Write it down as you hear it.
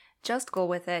Just Go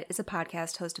With It is a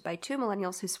podcast hosted by two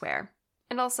millennials who swear.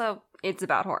 And also, it's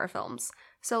about horror films,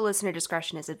 so listener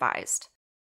discretion is advised.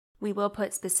 We will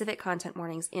put specific content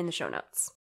warnings in the show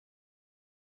notes.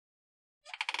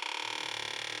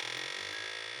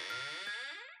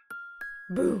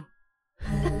 Boo!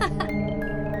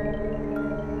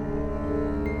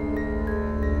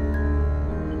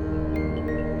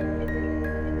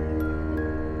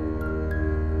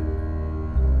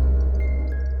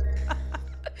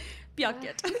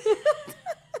 Bjucket.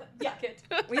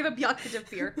 Bjucket. We have a bjucket of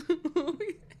beer.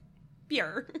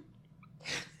 Beer.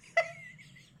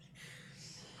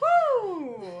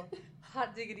 Woo!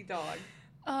 Hot diggity dog.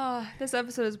 This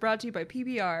episode is brought to you by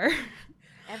PBR.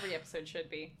 Every episode should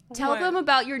be. Tell them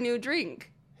about your new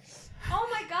drink. Oh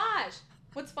my gosh.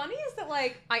 What's funny is that,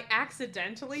 like, I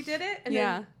accidentally did it, and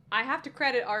Yeah. then I have to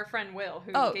credit our friend Will,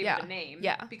 who gave it the name.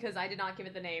 Yeah. Because I did not give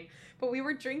it the name. But we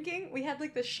were drinking, we had,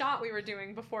 like, the shot we were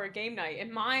doing before a game night,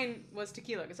 and mine was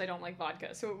tequila, because I don't like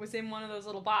vodka, so it was in one of those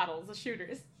little bottles, the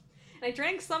shooters. And I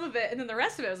drank some of it, and then the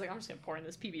rest of it, I was like, I'm just gonna pour in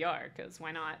this PBR, because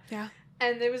why not? Yeah.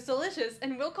 And it was delicious,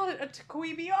 and Will called it a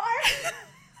tequila.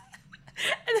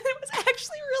 And it was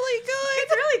actually really good.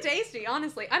 It's really tasty,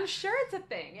 honestly. I'm sure it's a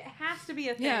thing. It has to be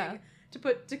a thing to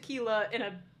put tequila in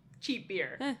a cheap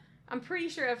beer. I'm pretty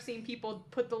sure I've seen people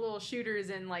put the little shooters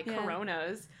in, like,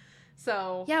 Coronas.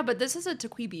 So Yeah, but this is a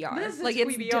tequila. this is like, a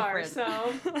it's tequila, different.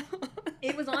 so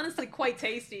it was honestly quite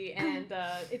tasty, and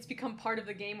it's become part of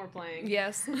the game we're playing.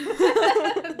 Yes.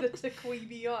 The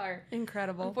tequila.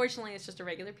 Incredible. Unfortunately, it's just a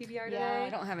regular PBR today. Yeah, I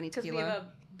don't have any because we tequila. have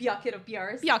a bjucket of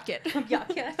BRs. Bjucket.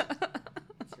 Bjucket.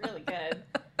 It's really good.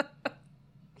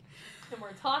 And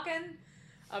we're talking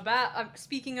about,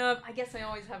 speaking of, I guess I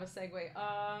always have a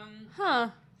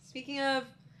segue. Speaking of,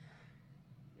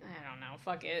 I don't know,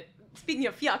 fuck it. Speaking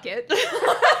of Fjucket,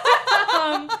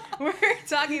 we're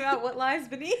talking about What Lies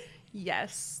Beneath.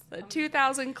 Yes, the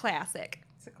 2000 classic.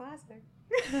 It's a classic.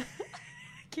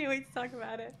 Can't wait to talk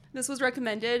about it. This was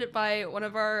recommended by one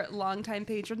of our longtime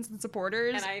patrons and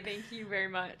supporters. And I thank you very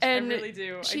much. And I really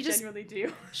do. I genuinely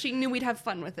do. She knew we'd have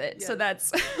fun with it, so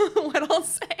Yes. that's what I'll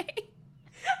say.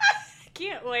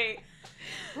 Can't wait.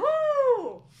 Woo!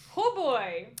 Oh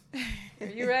boy. Are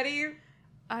you ready?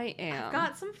 I am. I've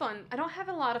got some fun. I don't have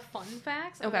a lot of fun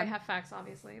facts. I mean, I have facts,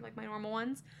 obviously, like my normal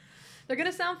ones. They're going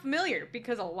to sound familiar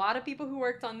because a lot of people who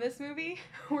worked on this movie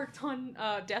worked on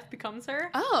Death Becomes Her.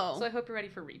 Oh. So I hope you're ready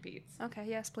for repeats. Okay,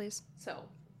 yes, please. So,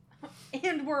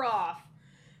 and we're off.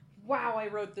 Wow, I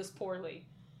wrote this poorly.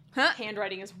 Huh?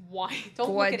 Handwriting is white. Don't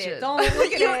Gorgeous. look at it. Don't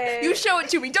look at it. You show it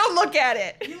to me. Don't look at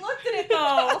it. You looked at it,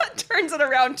 though. Turns it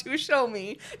around to show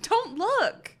me. Don't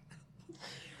look.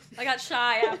 I got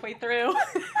shy halfway through.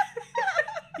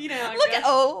 You know, I Look guess. at,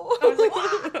 oh. I was like,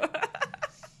 wow.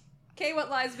 Okay, What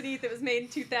Lies Beneath? It was made in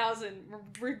 2000.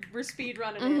 We're speed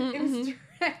running it. It was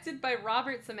directed by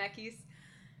Robert Zemeckis.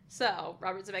 So,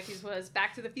 Robert Zemeckis was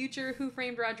Back to the Future, Who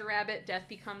Framed Roger Rabbit, Death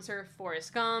Becomes Her,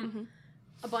 Forrest Gump,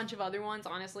 a bunch of other ones,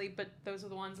 honestly, but those are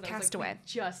the ones that Castaway. I was like,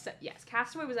 just said. Yes,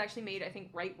 Castaway was actually made, I think,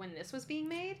 right when this was being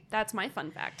made. That's my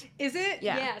fun fact. Is it?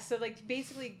 Yeah. So, like,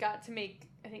 basically got to make,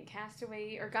 I think,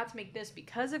 Castaway, or got to make this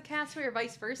because of Castaway, or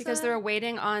vice versa. Because they were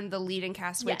waiting on the lead in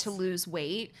Castaway to lose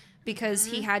weight because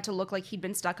he had to look like he'd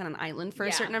been stuck on an island for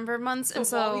a certain number of months. And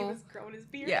while he was growing his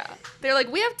beard. Yeah. They're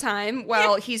like, we have time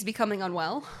while he's becoming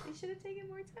unwell. They should have taken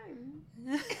more time.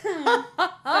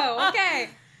 Oh,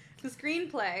 okay. The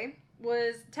screenplay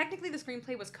was, technically the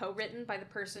screenplay was co-written by the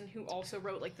person who also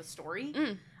wrote, like, the story.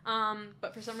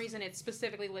 But for some reason it's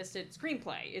specifically listed,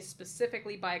 screenplay is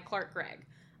specifically by Clark Gregg.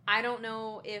 I don't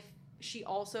know if she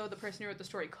also, the person who wrote the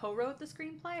story, co-wrote the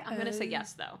screenplay. I'm going to say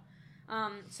yes, though.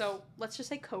 So let's just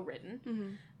say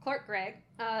co-written. Clark Gregg,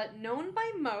 known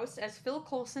by most as Phil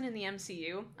Coulson in the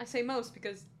MCU. I say most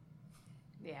because,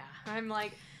 I'm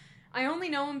like, I only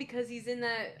know him because he's in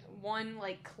that one,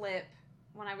 like, clip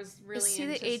when I was really Is he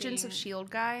into the Agents of S.H.I.E.L.D.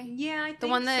 guy? Yeah, I think The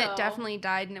one that so. definitely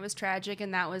died and it was tragic,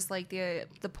 and that was, like,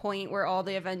 the point where all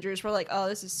the Avengers were like, oh,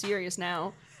 this is serious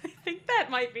now. I think that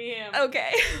might be him.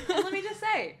 Okay. And let me just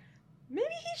say, maybe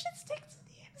he should stick to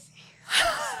the MCU.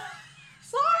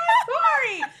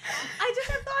 Sorry. I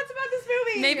just have thoughts about this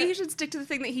movie. Maybe he should stick to the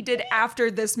thing that he did after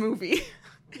this movie,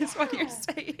 is what you're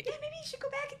saying. Yeah, maybe he should go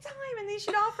back in time and they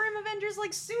should offer him Avengers,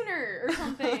 like, sooner or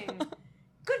something.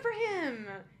 Good for him.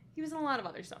 He was in a lot of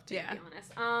other stuff, too, to be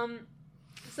honest.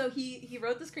 So he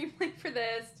wrote the screenplay for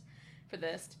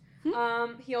this.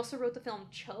 He also wrote the film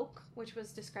Choke, which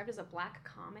was described as a black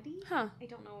comedy. I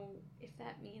don't know if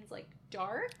that means, like,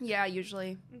 dark. Yeah,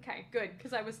 usually. Okay, good,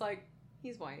 because I was like,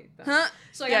 He's white, though. Huh?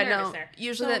 So I got nervous there.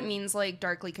 Usually So that means, like,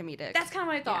 darkly comedic. that's kind of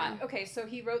what I thought. Yeah. Okay, so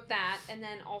he wrote that, and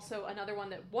then also another one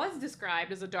that was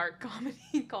described as a dark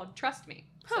comedy called Trust Me.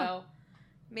 Huh. So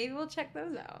maybe we'll check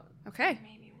those out. Okay.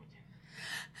 Maybe we'll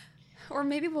Or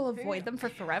maybe we'll avoid them for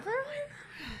forever?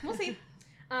 We'll see.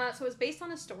 So it was based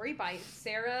on a story by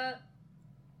Sarah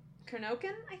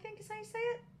Kernoken, I think is how you say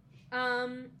it.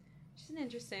 She's an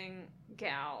interesting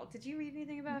gal. Did you read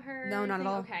anything about her? No, not at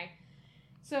all. Okay.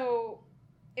 So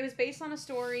it was based on a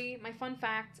story. My fun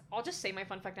fact, I'll just say my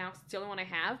fun fact now because it's the only one I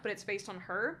have, but it's based on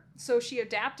her. So she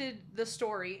adapted the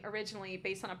story originally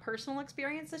based on a personal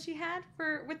experience that she had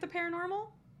with the paranormal.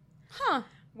 Huh.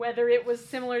 Whether it was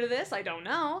similar to this, I don't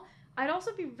know. I'd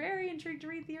also be very intrigued to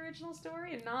read the original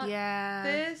story and not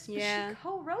this. But she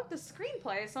co-wrote the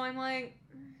screenplay, so I'm like,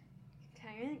 okay,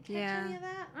 I didn't catch any of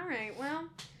that? All right, well,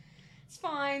 it's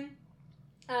fine.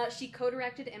 She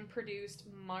co-directed and produced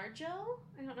Marjo.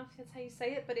 I don't know if that's how you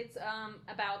say it, but it's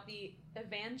about the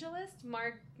evangelist,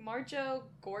 Marjo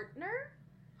Gortner.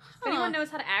 If anyone knows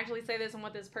how to actually say this and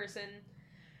what this person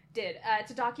did.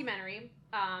 It's a documentary.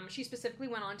 She specifically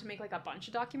went on to make like a bunch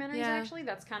of documentaries, actually.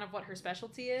 That's kind of what her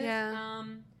specialty is. Yeah.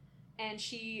 And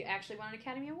she actually won an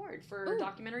Academy Award for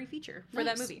documentary feature for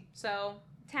that movie. So,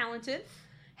 talented.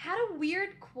 Had a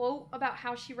weird quote about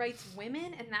how she writes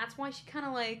women, and that's why she kind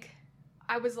of like...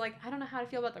 I was like, I don't know how to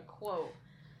feel about the quote.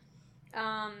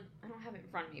 I don't have it in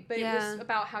front of me. But it was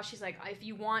about how she's like, if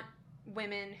you want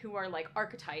women who are like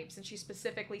archetypes, and she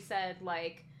specifically said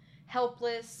like...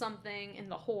 helpless something in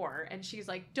the whore, and she's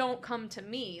like, don't come to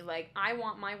me, like I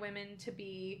want my women to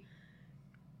be,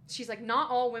 she's like, not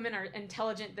all women are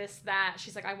intelligent, this, that,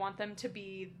 she's like, I want them to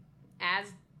be as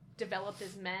developed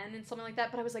as men and something like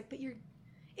that. But I was like,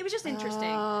 it was just interesting.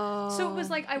 So it was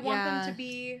like, I want them to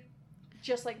be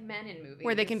just like men in movies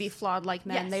where they can be flawed like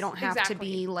men. They don't have to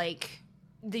be like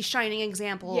the shining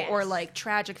example or like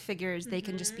tragic figures. They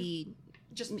can just be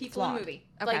people flawed. in a movie.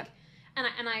 Okay. Like,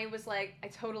 and I was like, I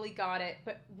totally got it,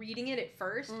 but reading it at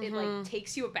first, it like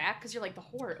takes you aback because you're like, the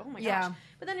whore, oh my gosh.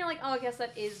 But then you're like, oh, I guess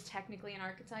that is technically an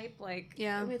archetype, like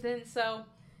within. So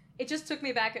it just took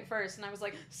me back at first, and I was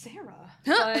like, Sarah,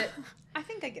 but I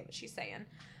think I get what she's saying.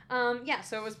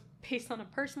 So it was based on a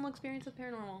personal experience with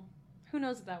paranormal. Who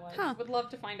knows what that was? Would love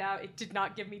to find out. It did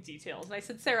not give me details, and I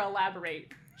said, Sarah,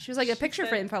 elaborate. She was like, a picture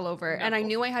frame fell over, and I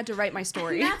knew I had to write my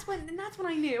story. And that's when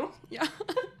I knew. Yeah.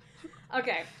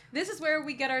 Okay, this is where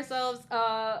we get ourselves,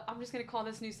 I'm just going to call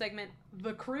this new segment,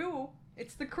 The Crew.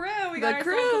 It's The Crew. We got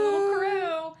ourselves a little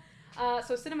crew.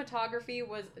 So cinematography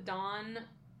was Don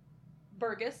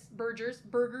Burgers.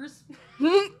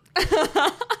 My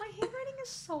handwriting is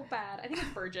so bad. I think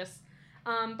it's Burgess.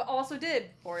 But also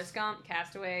did Forrest Gump,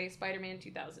 Castaway, Spider-Man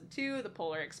 2002, The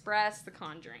Polar Express, The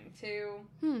Conjuring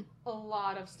 2. A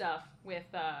lot of stuff with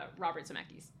Robert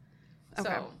Zemeckis. Okay.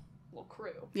 So, little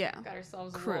crew. Yeah. Got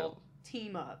ourselves a little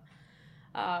team up.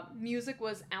 Music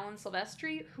was Alan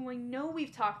Silvestri, who I know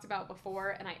we've talked about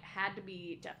before, and I had to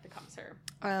be Death Becomes Her.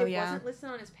 Oh, it wasn't listed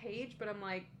on his page, but I'm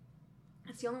like,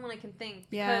 that's the only one I can think.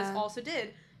 Because also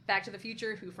did Back to the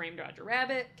Future, Who Framed Roger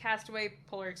Rabbit, Castaway,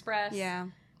 Polar Express. Yeah.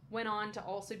 Went on to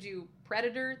also do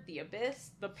Predator, The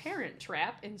Abyss, The Parent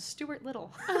Trap, and Stuart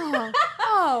Little.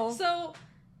 Oh. So,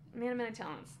 man of many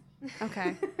talents.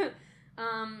 Okay.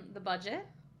 The budget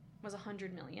was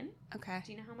 $100 million. Okay.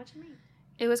 Do you know how much it made?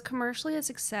 It was commercially a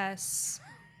success.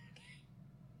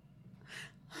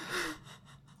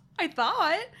 I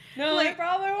thought. No, it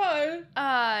probably was.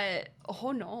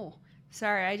 Oh no.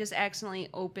 Sorry, I just accidentally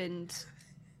opened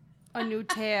a new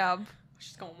tab.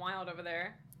 She's going wild over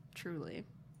there. Truly.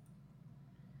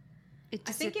 It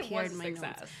I think it was a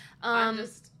success. Notes. I'm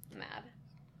just mad.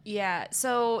 Yeah,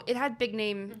 so it had big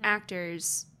name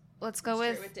actors. Let's go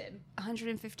with true, it did.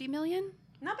 150 million?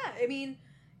 Not bad. I mean,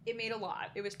 it made a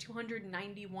lot. It was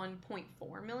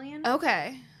 291.4 million.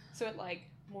 Okay. So it like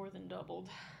more than doubled.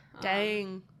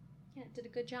 Dang. Yeah, it did a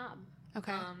good job.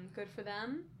 Okay. Good for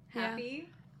them. Happy.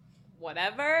 Yeah.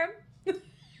 Whatever.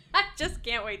 I just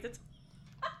can't wait to talk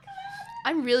about it.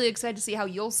 I'm really excited to see how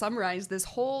you'll summarize this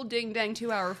whole ding dang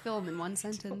 2-hour film in one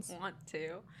sentence. I don't want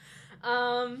to.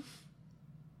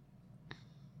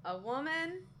 A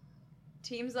woman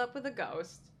teams up with a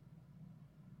ghost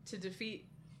to defeat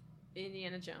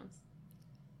Indiana Jones.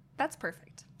 That's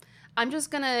perfect. I'm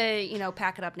just gonna,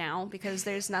 pack it up now because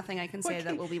there's nothing I can say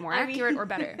that will be more accurate or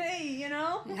better. Hey,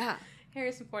 Yeah.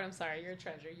 Harrison Ford, I'm sorry, you're a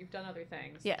treasure. You've done other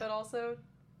things. Yeah. But also,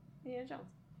 Indiana Jones.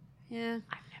 Yeah.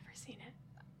 I've never seen it.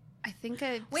 I think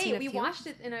I've Wait, seen a we few. watched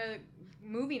it in a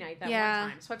movie night that Yeah. one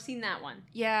time. So I've seen that one.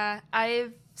 Yeah,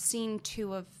 I've seen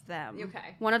 2 of them.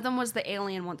 Okay. One of them was the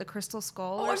alien one, the Crystal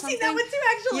Skull Oh, or I've something. seen that one too,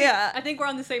 actually. Yeah. I think we're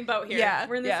on the same boat here. Yeah,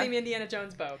 We're in the yeah. same Indiana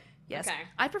Jones boat. Yes. Okay.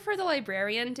 I prefer the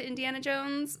librarian to Indiana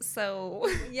Jones, so...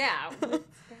 Yeah.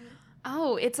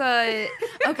 Oh, it's a...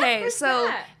 Okay, Who's so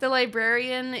that? the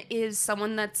librarian is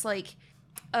someone that's, like,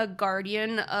 a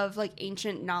guardian of, like,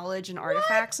 ancient knowledge and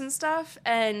artifacts and stuff.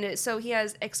 And so he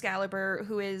has Excalibur,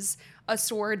 who is a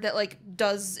sword that, like,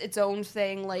 does its own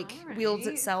thing, like, wields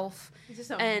Alright. itself. Is this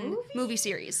a And movie?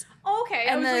 series. Okay.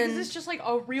 I And was like, then- is this just like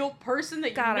a real person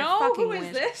that God, you I know? fucking Who is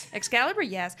wish. this? Excalibur,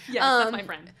 yes. Yes, that's my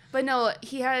friend. But no,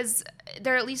 he has...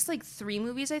 There are at least, like, 3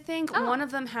 movies, I think. Oh. One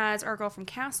of them has Our Girl from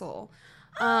Castle.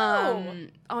 Oh.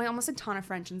 I almost said Tana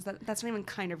French, and that's not even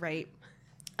kind of right.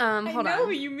 I Hold know on.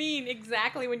 who you mean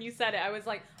exactly when you said it. I was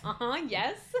like,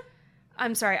 yes.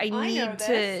 I'm sorry. I know need to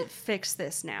this. fix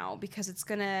this now because it's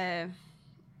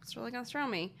really gonna throw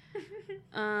me.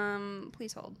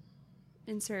 Please hold.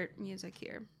 Insert music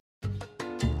here.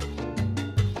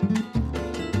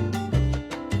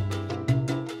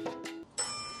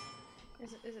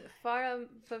 Is it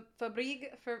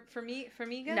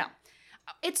Formiga? No.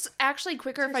 It's actually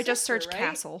quicker It's if her I just sister, search right?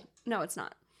 Castle. No, it's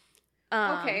not.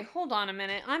 Okay, hold on a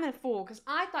minute. I'm a fool because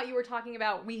I thought you were talking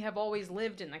about We Have Always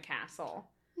Lived in the Castle.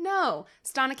 No.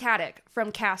 Stana Katic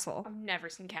from Castle. I've never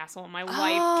seen Castle in my life,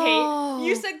 Oh. Kate.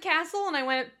 You said Castle, and I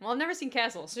went, well, I've never seen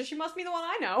Castle, so she must be the one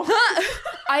I know.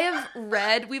 I have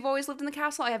read We've Always Lived in the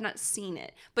Castle. I have not seen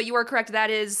it. But you are correct. That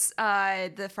is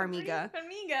the Farmiga.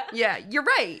 Farmiga. Yeah, you're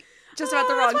right. Just about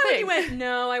the wrong that's why thing. when you went,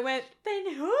 no, I went,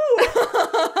 then who?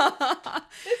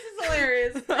 This is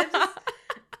hilarious. I just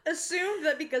assumed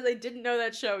that because I didn't know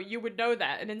that show, you would know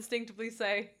that and instinctively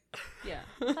say, yeah,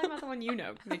 I'm talking about the one you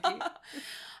know, Nikki.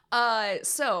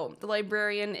 So the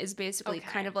librarian is basically Okay.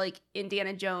 kind of like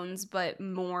Indiana Jones, but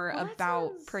more Well, that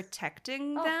about sounds-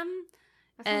 protecting Oh, them.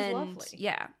 That sounds And lovely.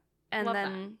 yeah, and Love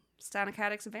then Stana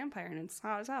Katic's a vampire, and it's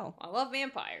hot as hell. I love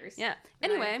vampires. Yeah.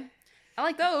 And Anyway, I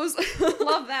like those.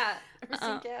 Love that. Never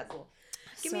seen Castle.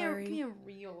 Give Sorry. me a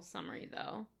real summary,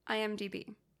 though.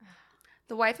 IMDb.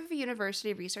 The wife of a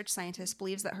university research scientist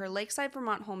believes that her Lakeside,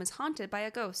 Vermont home is haunted by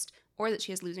a ghost, or that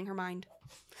she is losing her mind.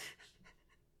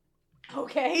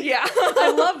 Okay. Yeah.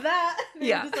 I love that. They're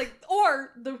Yeah. Just like,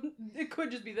 it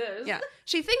could just be this. Yeah.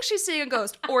 She thinks she's seeing a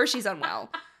ghost, or she's unwell.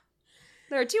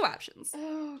 There are 2 options.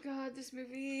 Oh god, this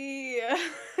movie.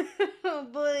 Oh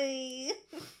boy.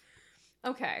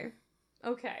 Okay.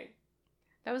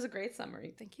 That was a great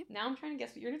summary. Thank you. Now I'm trying to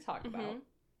guess what you're gonna talk about.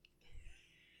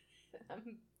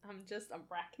 Mhm. I'm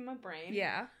racking my brain.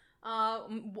 Yeah.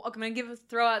 I'm gonna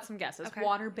throw out some guesses. Okay.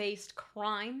 Water-based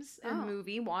crimes in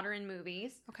Oh. water in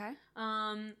movies. Okay.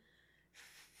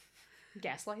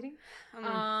 Gaslighting.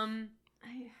 Mm.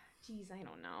 I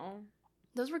don't know.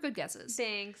 Those were good guesses.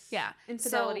 Thanks. Yeah.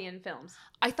 Infidelity in films.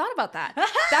 I thought about that.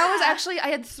 That was actually, I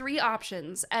had 3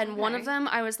 options, and one of Okay. them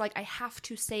I was like, I have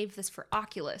to save this for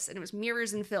Oculus, and it was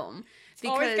mirrors in film.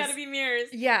 Always gotta be mirrors.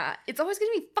 Yeah, it's always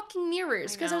gonna be fucking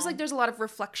mirrors, I because I was know. like, there's a lot of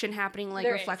reflection happening, like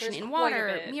There is. reflection There's in quite a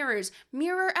water, bit. mirrors,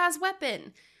 mirror as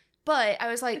weapon. But I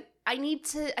was like, I need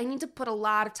to put a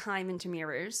lot of time into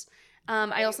mirrors.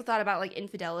 I also thought about like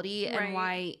infidelity and Right.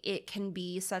 why it can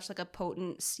be such like a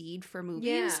potent seed for movies.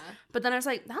 Yeah. But then I was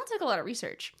like, that'll take a lot of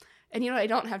research. And you know what I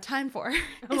don't have time for?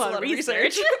 A lot of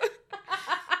research.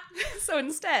 So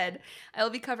instead, I will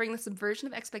be covering the subversion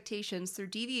of expectations through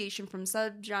deviation from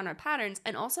subgenre patterns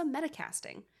and also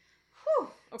metacasting. Whew.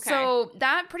 Okay. So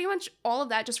that pretty much all of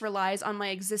that just relies on my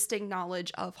existing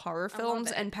knowledge of horror I love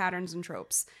films it. and patterns and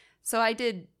tropes. So I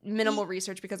did minimal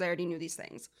research because I already knew these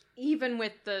things. even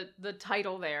with the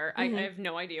title there, Mhm. I have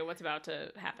no idea what's about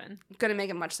to happen. Gonna make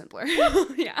it much simpler.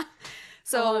 Yeah. I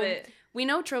So love it. we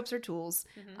know tropes are tools,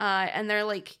 Mhm. and they're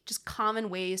like just common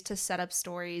ways to set up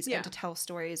stories Yeah. and to tell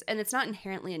stories, and it's not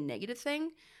inherently a negative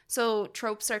thing. So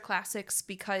tropes are classics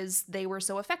because they were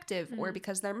so effective or Mhm.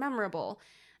 because they're memorable.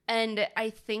 And I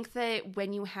think that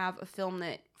when you have a film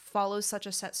that follows such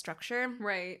a set structure,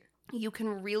 Right. you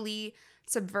can really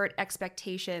subvert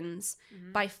expectations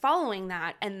Mhm. by following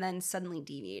that and then suddenly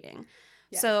deviating.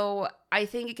 Yes. So I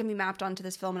think it can be mapped onto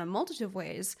this film in a multitude of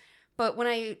ways. But when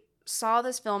I saw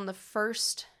this film, the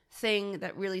first thing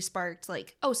that really sparked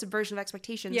like, oh, subversion of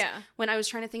expectations, Yeah. when I was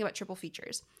trying to think about triple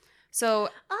features. So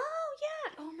Oh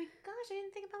yeah. Oh my gosh, I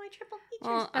didn't think about my triple features.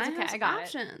 well, That's I okay. have I got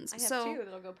options. it. I have so two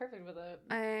that'll go perfect with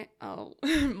it.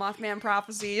 Mothman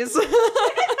Prophecies.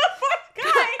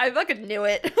 Guy. I fucking knew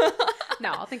it.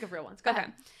 No, I'll think of real ones. Go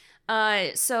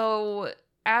ahead. So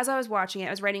as I was watching it, I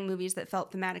was writing movies that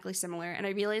felt thematically similar, and I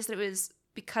realized that it was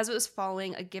because it was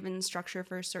following a given structure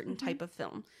for a certain Mhm. type of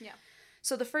film. Yeah.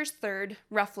 So the first third,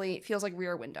 roughly, feels like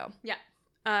Rear Window.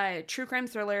 Yeah. True crime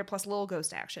thriller plus a little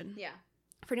ghost action. Yeah.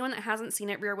 For anyone that hasn't seen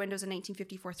it, Rear Window is a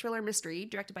 1954 thriller mystery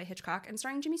directed by Hitchcock and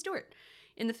starring Jimmy Stewart.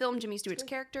 In the film, Jimmy Stewart's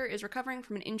character is recovering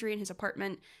from an injury in his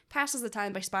apartment, passes the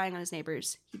time by spying on his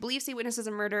neighbors. He believes he witnesses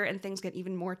a murder, and things get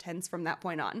even more tense from that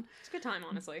point on. It's a good time,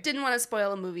 honestly. Didn't want to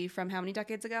spoil a movie from how many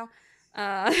decades ago?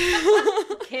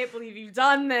 Can't believe you've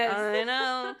done this. I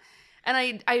know.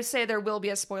 And I say there will be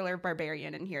a spoiler of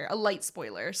Barbarian in here, a light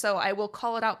spoiler, so I will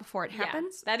call it out before it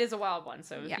happens. Yeah, that is a wild one,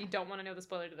 so Yeah. if you don't want to know the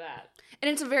spoiler to that.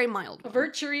 And it's a very mild one.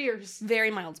 Avert your ears.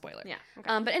 Very mild spoiler. Yeah.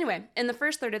 Okay. But anyway, in the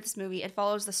first third of this movie, it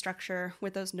follows the structure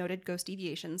with those noted ghost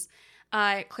deviations.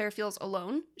 Claire feels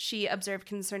alone. She observed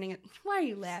concerning it. Why are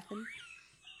you laughing? Why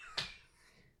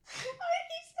he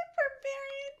said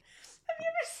barbarian? Have you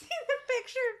ever seen the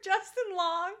picture of Justin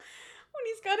Long when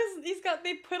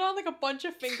they put on like a bunch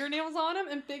of fingernails on him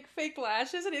and big fake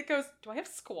lashes, and it goes, "Do I have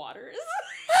squatters?"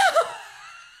 And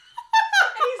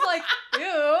he's like,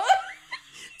 "Ew."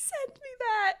 Send me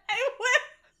that.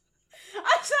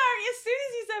 I'm sorry. As soon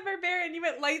as you said barbarian, you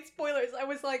went light spoilers. I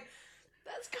was like,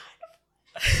 "That's kind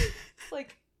of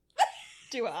like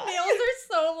Do I? nails are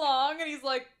so long," and he's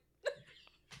like,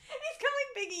 he's got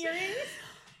like big earrings.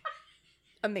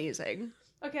 Amazing.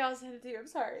 Okay, I'll send it to you. I'm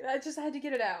sorry. I just had to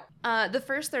get it out. The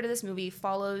first third of this movie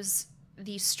follows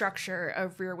the structure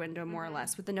of Rear Window, more or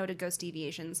less, with the noted ghost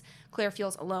deviations. Claire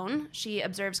feels alone. She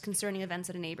observes concerning events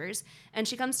at a neighbor's, and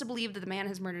she comes to believe that the man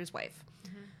has murdered his wife.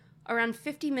 Around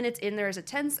 50 minutes in, there is a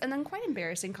tense and then quite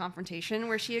embarrassing confrontation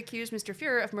where she accused Mr.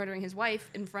 Fuhrer of murdering his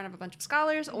wife in front of a bunch of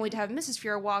scholars, only to have Mrs.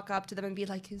 Fuhrer walk up to them and be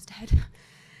like, "He's dead."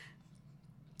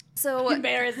 So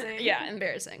Embarrassing. Yeah,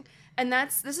 embarrassing. And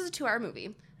this is a 2-hour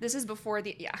movie. This is before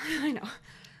I know.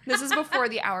 This is before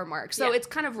the hour mark. So Yeah, it's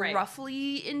kind of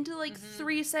roughly into like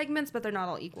 3 segments, but they're not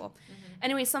all equal.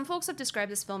 Anyway, some folks have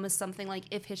described this film as something like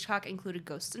if Hitchcock included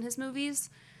ghosts in his movies.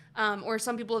 Or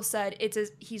some people have said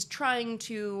he's trying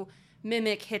to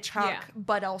mimic Hitchcock,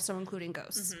 but also including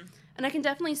ghosts. And I can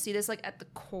definitely see this like at the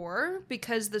core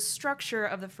because the structure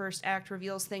of the first act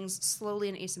reveals things slowly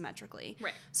and asymmetrically.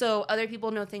 Right. So other people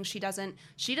know things she doesn't.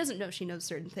 She doesn't know she knows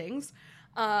certain things.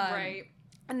 Right.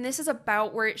 And this is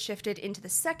about where it shifted into the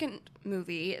second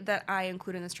movie that I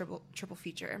include in this triple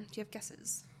feature. Do you have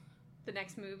guesses? The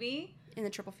next movie? In the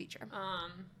triple feature.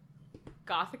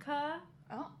 Gothica.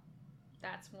 Oh.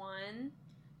 That's one.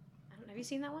 Have you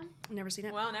seen that one? I've never seen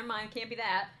it. Well, never mind. Can't be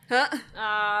that. Huh?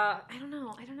 I don't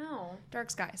know.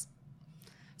 Dark Skies.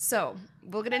 So,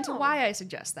 we'll get into why I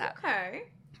suggest that.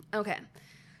 Okay.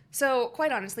 So,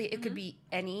 quite honestly, it could be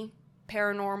any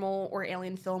paranormal or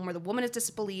alien film where the woman is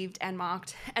disbelieved and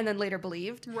mocked and then later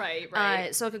believed.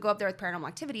 Right. So it could go up there with Paranormal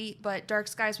Activity, but Dark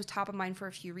Skies was top of mind for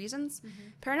a few reasons.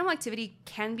 Paranormal Activity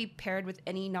can be paired with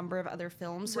any number of other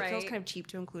films, so it feels kind of cheap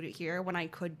to include it here when I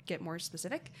could get more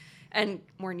specific and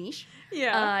more niche.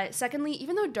 Yeah. Secondly,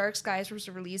 even though Dark Skies was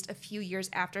released a few years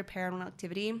after Paranormal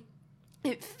Activity,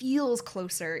 it feels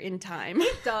closer in time.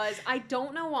 It does. I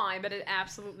don't know why, but it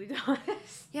absolutely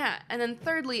does. Yeah, and then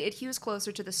thirdly, it hews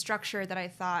closer to the structure that I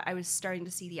thought I was starting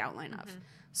to see the outline of.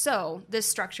 So, this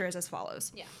structure is as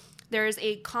follows. Yeah. There is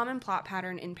a common plot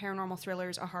pattern in paranormal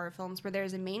thrillers or horror films where there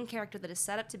is a main character that is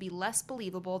set up to be less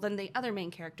believable than the other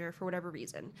main character for whatever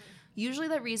reason. Usually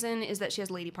that reason is that she has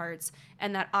lady parts,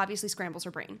 and that obviously scrambles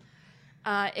her brain.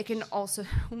 It can also...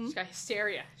 She's got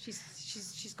hysteria.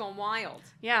 She's going wild.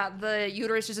 Yeah, the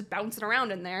uterus is just bouncing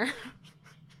around in there.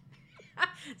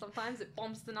 Sometimes it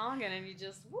bumps the noggin and you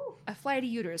just, woo. A flighty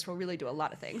uterus will really do a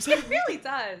lot of things. It really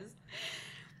does.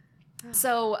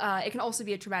 So it can also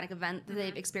be a traumatic event that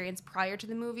they've experienced prior to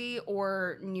the movie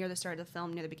or near the start of the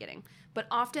film, near the beginning. But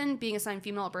often, being assigned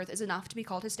female at birth is enough to be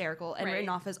called hysterical and written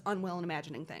off as unwell in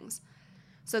imagining things.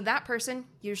 So that person,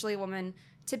 usually a woman,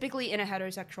 typically in a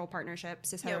heterosexual partnership,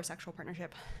 cis-heterosexual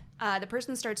partnership, the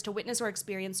person starts to witness or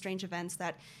experience strange events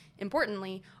that,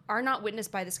 importantly, are not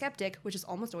witnessed by the skeptic, which is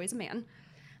almost always a man.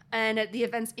 And the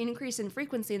events increase in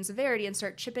frequency and severity and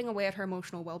start chipping away at her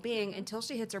emotional well-being until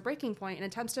she hits her breaking point and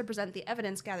attempts to present the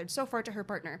evidence gathered so far to her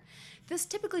partner. This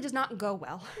typically does not go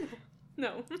well.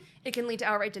 No. It can lead to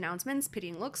outright denouncements,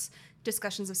 pitying looks,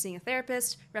 discussions of seeing a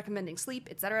therapist, recommending sleep,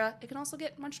 etc. It can also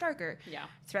get much darker. Yeah.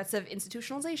 Threats of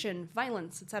institutionalization,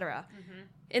 violence, etc.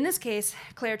 In this case,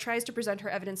 Claire tries to present her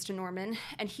evidence to Norman,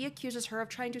 and he accuses her of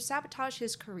trying to sabotage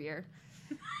his career.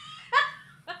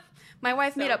 My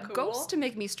wife made up ghosts to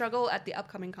make me struggle at the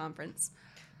upcoming conference.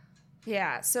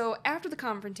 Yeah, so after the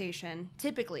confrontation,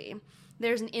 typically,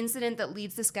 there's an incident that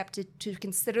leads the skeptic to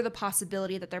consider the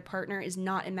possibility that their partner is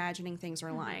not imagining things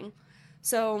or lying.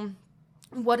 So,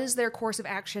 what is their course of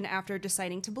action after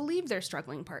deciding to believe their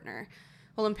struggling partner?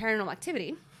 Well, in Paranormal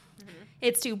Activity,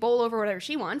 it's to bowl over whatever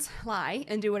she wants, lie,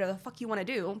 and do whatever the fuck you want to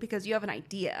do because you have an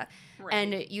idea. Right.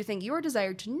 And you think your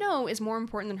desire to know is more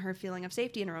important than her feeling of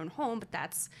safety in her own home, but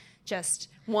that's just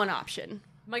one option.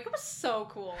 Micah was so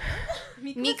cool.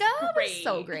 Mika was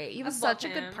so great. He was such a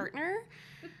good partner.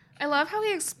 I love how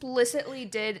he explicitly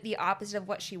did the opposite of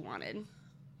what she wanted.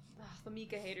 Ugh, the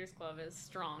Mika Haters Club is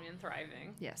strong and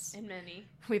thriving. Yes. And many.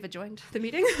 We've adjoined the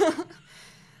meeting.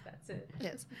 That's it.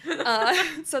 Yes.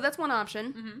 So that's one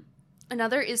option. Mm-hmm.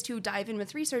 Another is to dive in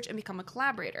with research and become a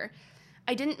collaborator.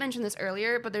 I didn't mention this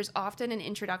earlier, but there's often an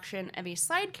introduction of a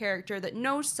side character that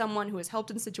knows someone who has helped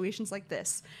in situations like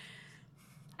this.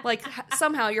 Like,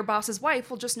 somehow your boss's wife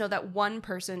will just know that one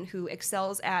person who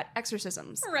excels at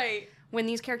exorcisms. Right. When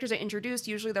these characters are introduced,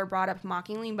 usually they're brought up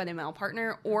mockingly by the male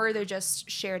partner, or they're just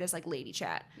shared as, like, lady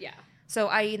chat. Yeah. So,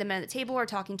 i.e., the men at the table are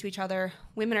talking to each other,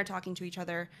 women are talking to each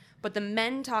other, but the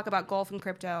men talk about golf and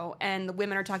crypto, and the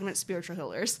women are talking about spiritual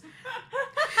healers.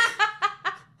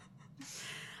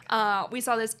 We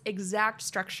saw this exact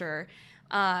structure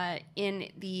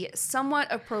in the somewhat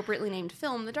appropriately named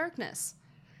film, The Darkness.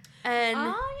 And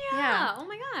yeah. Oh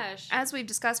my gosh. As we've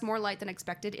discussed, more light than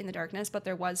expected in The Darkness, but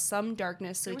there was some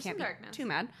darkness, so we can't be too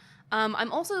mad.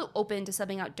 I'm also open to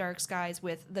subbing out Dark Skies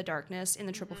with The Darkness in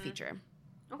the triple feature.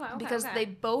 Okay, because they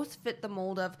both fit the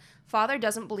mold of father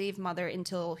doesn't believe mother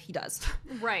until he does.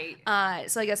 Right.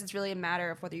 So I guess it's really a matter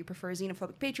of whether you prefer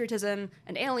xenophobic patriotism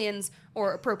and aliens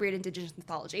or appropriate indigenous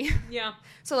mythology. Yeah.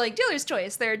 So, like, dealer's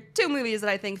choice. There are two movies that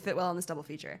I think fit well in this double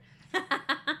feature.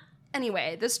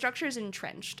 Anyway, the structure is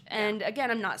entrenched. And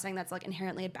again, I'm not saying that's, like,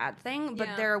 inherently a bad thing, but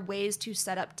there are ways to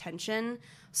set up tension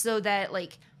so that,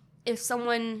 like, if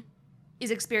someone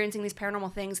is experiencing these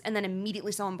paranormal things and then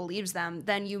immediately someone believes them,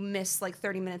 then you miss, like,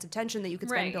 30 minutes of tension that you could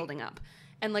spend building up.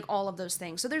 And, like, all of those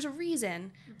things. So there's a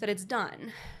reason that it's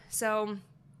done. So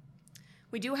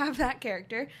we do have that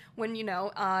character when, you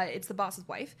know, it's the boss's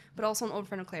wife, but also an old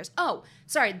friend of Claire's. Oh,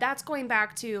 sorry, that's going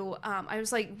back to, I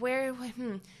was like,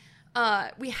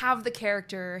 we have the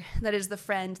character that is the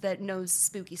friend that knows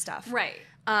spooky stuff. Right.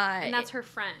 And that's her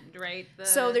friend, right?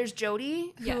 So there's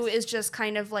Jody, who is just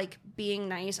kind of, like, being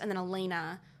nice, and then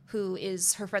Elena, who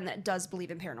is her friend that does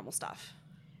believe in paranormal stuff.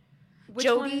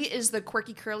 Jody is the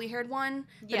quirky, curly-haired one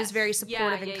that is very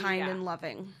supportive and kind and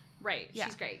loving. Right. Yeah.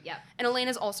 She's great. Yeah. And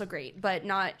Elena's also great, but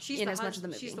not in as much of the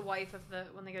movie. She's the wife of the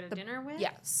when they go to dinner with?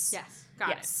 Yes. Yes.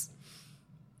 Got it.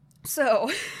 So,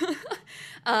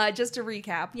 just to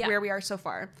recap where we are so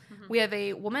far. We have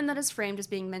a woman that is framed as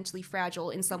being mentally fragile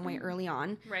in some way early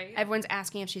on. Right. Everyone's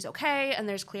asking if she's okay, and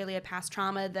there's clearly a past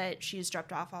trauma that she's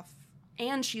dropped off,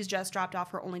 and she's just dropped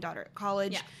off her only daughter at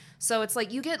college. Yeah. So it's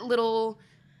like you get little,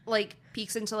 like,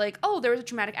 peeks into, like, oh, there was a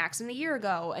traumatic accident a year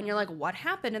ago, and you're like, what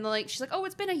happened? And they're like, she's like, oh,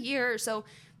 it's been a year. So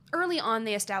early on,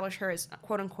 they establish her as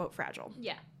quote-unquote fragile.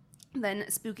 Yeah. Then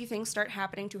spooky things start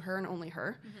happening to her and only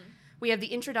her. We have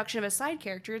the introduction of a side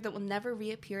character that will never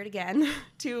reappear again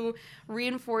to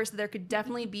reinforce that there could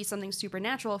definitely be something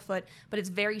supernatural afoot, but it's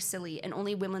very silly, and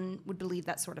only women would believe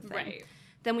that sort of thing. Right.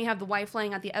 Then we have the wife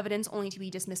laying out the evidence only to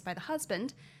be dismissed by the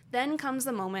husband. Then comes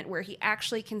the moment where he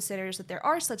actually considers that there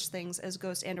are such things as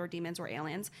ghosts and or demons or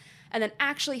aliens, and then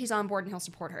actually he's on board and he'll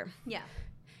support her. Yeah.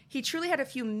 He truly had a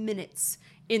few minutes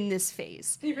in this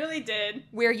phase. He really did.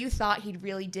 Where you thought he'd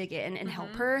really dig in and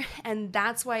help her. And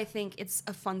that's why I think it's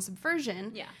a fun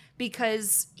subversion. Yeah.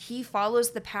 Because he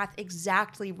follows the path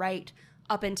exactly right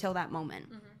up until that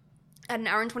moment. At an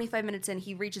hour and 25 minutes in,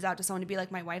 he reaches out to someone to be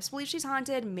like, my wife's believes she's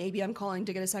haunted. Maybe I'm calling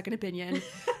to get a second opinion.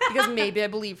 Because maybe I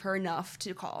believe her enough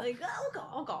to call. Like,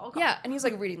 I'll go. Yeah, and he's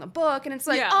like reading the book, and it's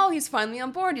like, oh, he's finally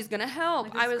on board. He's going to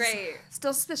help. Like, I was great.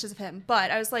 Still suspicious of him,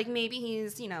 but I was like, maybe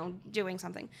he's, you know, doing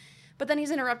something. But then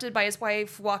he's interrupted by his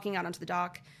wife walking out onto the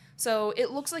dock. So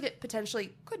it looks like it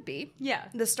potentially could be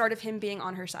the start of him being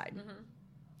on her side.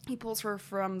 He pulls her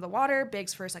from the water,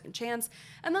 begs for a second chance,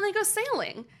 and then they go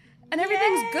sailing. And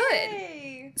everything's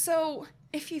good. So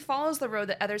if he follows the road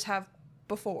that others have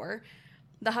before,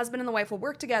 the husband and the wife will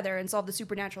work together and solve the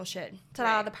supernatural shit.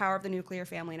 Ta-da, the power of the nuclear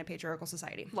family in a patriarchal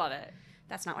society. Love it.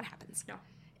 That's not what happens. No.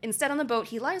 Instead, on the boat,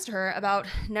 he lies to her about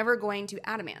never going to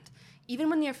Adamant. Even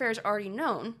when the affair is already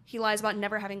known, he lies about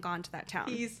never having gone to that town.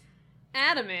 He's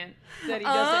adamant that he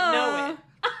doesn't know it.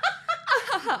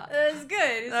 That was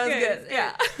good. That was good.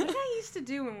 Yeah. What did I used to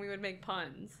do when we would make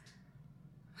puns?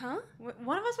 Huh?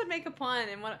 One of us would make a pun,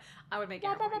 and I would make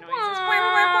animal noises.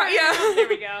 Yeah. There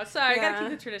we go. Sorry, I gotta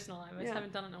keep the tradition alive. I just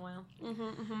haven't done it in a while.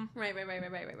 Right.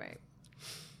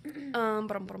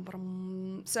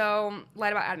 So,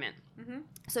 lied about Adamant.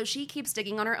 So she keeps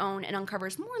digging on her own and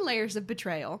uncovers more layers of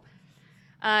betrayal.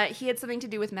 He had something to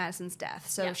do with Madison's death.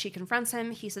 So she confronts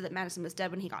him. He said that Madison was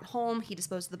dead when he got home. He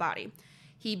disposed of the body.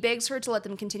 He begs her to let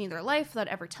them continue their life without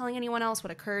ever telling anyone else what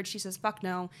occurred. She says, fuck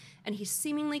no. And he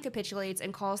seemingly capitulates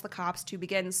and calls the cops to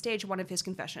begin stage 1 of his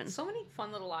confession. So many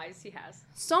fun little lies he has.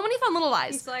 So many fun little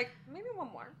lies. He's like, maybe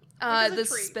one more. The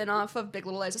spin-off of Big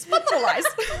Little Lies is Fun Little Lies.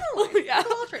 Yeah. A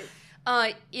little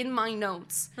treat. In my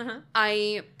notes,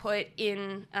 I put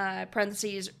in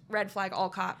parentheses, red flag, all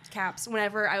caps,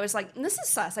 whenever I was like, this is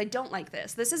sus. I don't like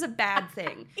this. This is a bad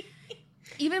thing.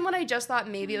 Even when I just thought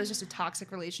maybe it was just a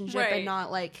toxic relationship and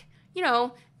not like,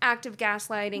 active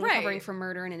gaslighting, covering for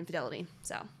murder and infidelity.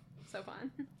 So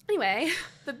fun. Anyway,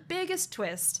 the biggest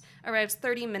twist arrives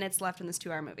 30 minutes left in this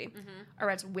 2-hour movie.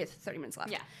 Arrives with 30 minutes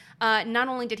left. Yeah. Not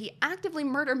only did he actively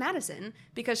murder Madison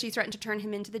because she threatened to turn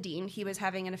him into the dean, he was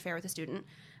having an affair with a student.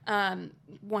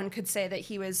 One could say that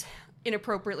he was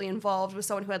inappropriately involved with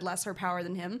someone who had lesser power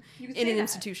than him in an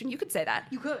institution. You could say that.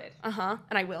 You could. And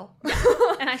I will.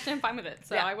 And actually, I'm fine with it.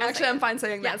 So I will. Actually, I'm fine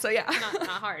saying that. So yeah, not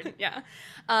hard. Yeah.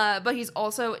 But he's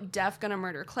also gonna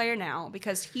murder Claire now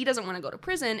because he doesn't want to go to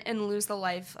prison and lose the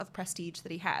life of prestige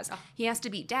that he has. He has to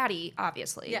beat Daddy,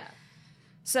 obviously. Yeah.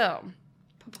 So.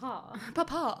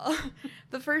 Papa.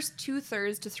 The first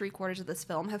 2/3 to 3/4 of this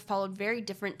film have followed very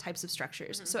different types of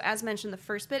structures. So as mentioned, the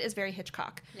first bit is very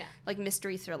Hitchcock, like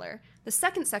mystery thriller. The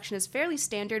second section is fairly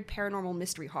standard paranormal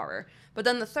mystery horror. But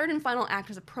then the third and final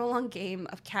act is a prolonged game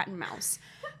of cat and mouse.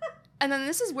 And then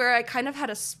this is where I kind of had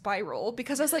a spiral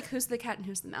because I was like, who's the cat and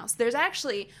who's the mouse? There's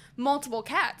actually multiple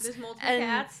cats. There's multiple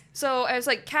cats? So I was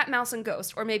like, cat, mouse, and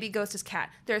ghost. Or maybe ghost is cat.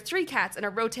 There are 3 cats and a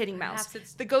rotating mouse.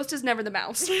 The ghost is never the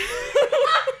mouse.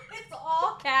 It's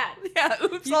all cats. Yeah,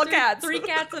 oops, all cats. 3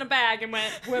 cats in a bag and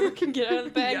went, whoever can get out of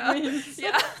the bag wins.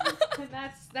 Yeah. And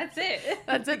that's it.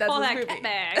 That's it. That's call this that movie. cat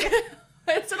bag.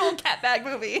 It's an old cat bag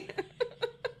movie.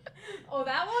 Oh,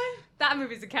 that one? That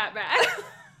movie's a cat bag.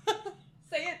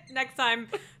 Say it next time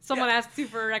someone asks you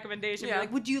for a recommendation. Be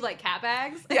like, would you like cat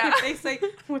bags? Yeah. And if they say,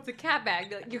 what's a cat bag?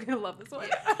 Be like, you're going to love this one.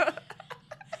 Yeah.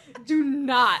 Do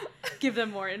not give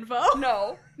them more info.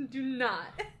 No. Do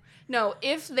not. No,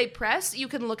 if they press, you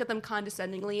can look at them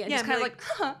condescendingly and just kind of like,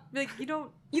 huh. Be like, you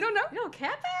don't know? You know,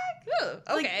 cat bag? Ugh,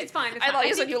 okay. Like, it's fine. I thought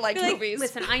you said you liked movies.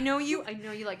 Listen, I know you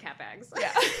like cat bags.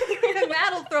 Yeah. And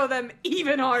that'll throw them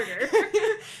even harder.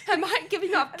 Am I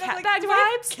giving off cat like, bag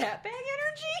vibes? Cat bag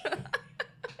energy?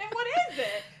 And what is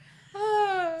it?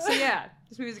 So yeah,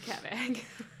 this movie's a cat bag.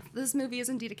 This movie is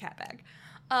indeed a cat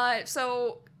bag.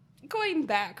 So going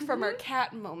back from our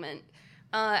cat moment,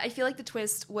 I feel like the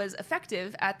twist was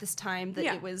effective at this time that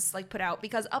it was like put out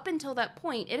because up until that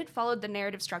point, it had followed the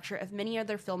narrative structure of many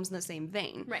other films in the same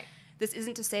vein. Right. This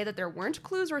isn't to say that there weren't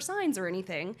clues or signs or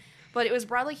anything, but it was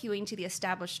broadly hewing to the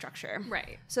established structure.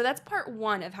 Right. So that's part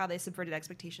 1 of how they subverted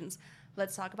expectations.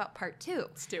 Let's talk about part 2.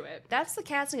 Let's do it. That's the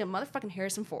casting of motherfucking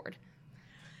Harrison Ford.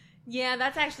 Yeah,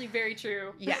 that's actually very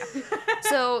true. Yeah.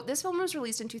 So this film was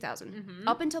released in 2000.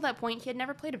 Up until that point, he had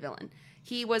never played a villain.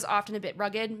 He was often a bit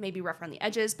rugged, maybe rough around the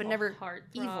edges, but never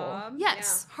evil.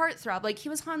 Yes, heartthrob. Like he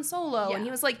was Han Solo, and he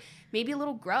was like maybe a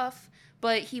little gruff,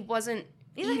 but he wasn't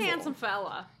He's evil. a handsome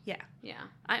fella. Yeah. Yeah.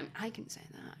 I can say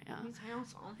that, yeah. He's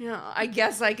handsome. Yeah, I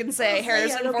guess I can say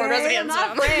Harrison Ford was I'm handsome.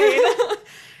 not afraid.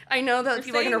 I know that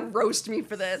people are going to roast me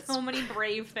for this. So many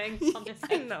brave things on this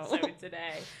episode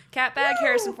today. Cat bag,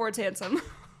 Harrison Ford's handsome.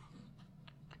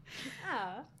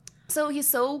 Yeah. So he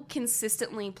so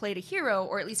consistently played a hero,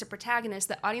 or at least a protagonist,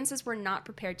 that audiences were not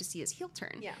prepared to see his heel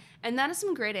turn. Yeah. And that is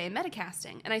some grade A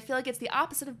metacasting. And I feel like it's the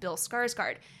opposite of Bill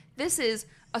Skarsgård. This is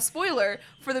a spoiler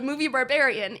for the movie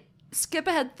Barbarian. Skip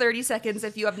ahead 30 seconds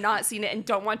if you have not seen it and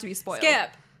don't want to be spoiled.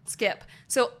 Skip.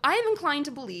 So I am inclined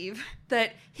to believe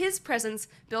that his presence,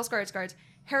 Bill Skarsgård's,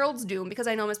 heralds doom because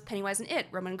I know him as Pennywise in It,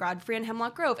 Roman Godfrey in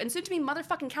Hemlock Grove, and soon to be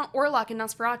motherfucking Count Orlok in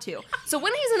Nosferatu. So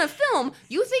when he's in a film,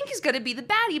 you think he's gonna be the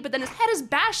baddie, but then his head is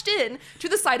bashed in to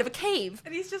the side of a cave.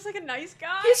 And he's just like a nice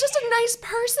guy. He's just a nice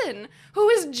person who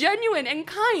is genuine and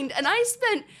kind, and I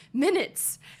spent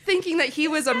minutes thinking that he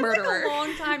was a murderer. Like a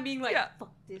long time being like,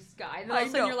 fuck this guy. And then all of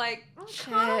a sudden you're like, I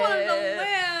Shit. want him to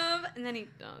live. And then he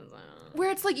doesn't. Where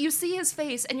it's like, you see his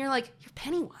face, and you're like, you're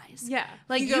Pennywise. Yeah.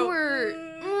 Like, you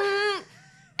were...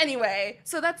 Anyway,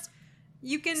 so that's...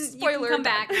 You can Spoiler come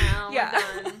back now. Yeah.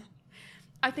 We're done.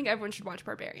 I think everyone should watch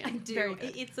Barbarian. I do. Very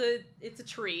good. It's a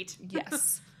treat.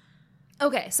 Yes.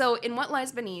 Okay, so in What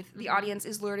Lies Beneath, the audience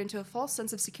is lured into a false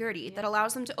sense of security that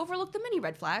allows them to overlook the many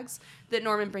red flags that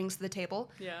Norman brings to the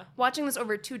table. Yeah. Watching this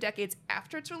over 2 decades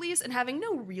after its release and having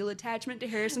no real attachment to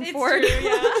Harrison It's Ford true,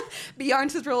 yeah.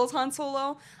 beyond his role as Han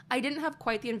Solo, I didn't have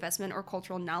quite the investment or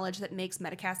cultural knowledge that makes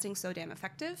metacasting so damn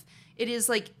effective. It is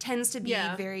like, tends to be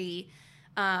very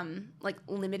like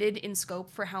limited in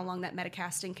scope for how long that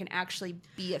metacasting can actually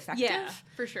be effective. Yeah,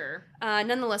 for sure.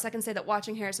 Nonetheless, I can say that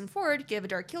watching Harrison Ford give a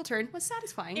dark heel turn was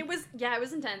satisfying. It was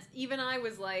intense. Even I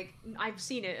was like, I've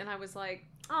seen it, and I was like,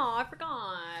 oh, I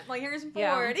forgot. Like Harrison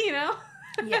Ford, you know?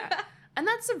 Yeah. And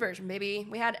that's subversion, baby.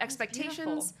 We had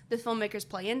expectations, the filmmakers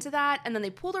play into that, and then they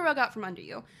pull the rug out from under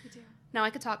you. We do. Now I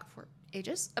could talk for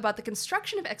ages about the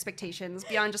construction of expectations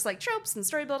beyond just like tropes and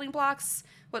story building blocks,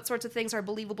 what sorts of things are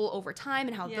believable over time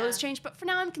and how those change, but for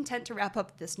now I'm content to wrap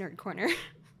up this nerd corner.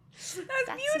 That's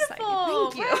beautiful. Society.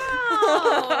 Thank you.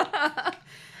 Wow.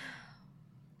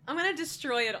 I'm gonna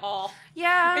destroy it all.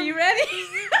 Yeah. Are you ready?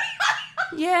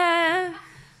 Yeah.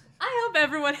 I hope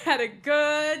everyone had a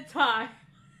good time.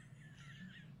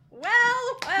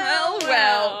 Well.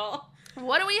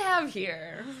 What do we have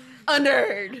here? A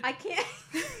nerd. I can't.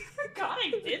 God, I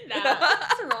did that.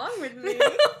 What's wrong with me?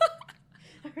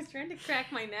 I was trying to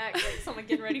crack my neck like someone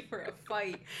getting ready for a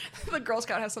fight. The Girl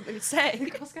Scout has something to say. The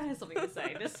Girl Scout has something to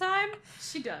say. This time,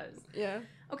 she does. Yeah.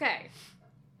 Okay.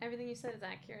 Everything you said is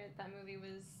accurate. That movie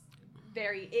was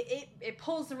very... It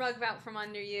pulls the rug out from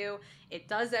under you. It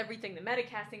does everything. The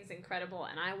metacasting is incredible,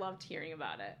 and I loved hearing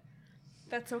about it.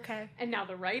 That's okay. And now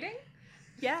the writing?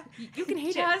 Yeah. You can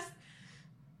hate Just... it.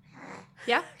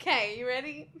 Yeah? Okay, you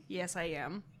ready? Yes, I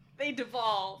am. They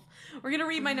devolve. We're gonna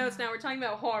read my notes now. We're talking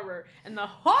about horror. And the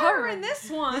horror in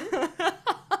this one...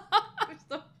 It's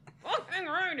the fucking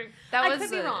writing. I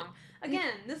could be wrong.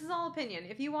 Again, this is all opinion.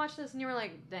 If you watch this and you were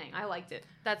like, dang, I liked it.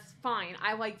 That's fine.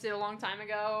 I liked it a long time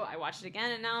ago. I watched it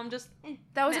again, and now I'm just...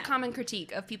 That was a common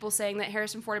critique of people saying that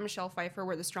Harrison Ford and Michelle Pfeiffer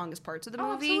were the strongest parts of the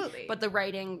movie, absolutely. But the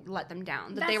writing let them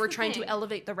down. That That's they were the trying thing. to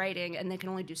elevate the writing, and they can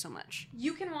only do so much.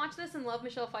 You can watch this and love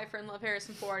Michelle Pfeiffer and love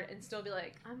Harrison Ford and still be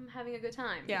like, I'm having a good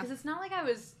time. Yeah. Because it's not like I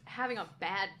was having a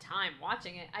bad time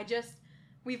watching it.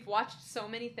 We've watched so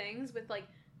many things with, like,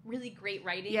 really great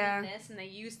writing in this, and they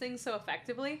use things so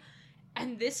effectively.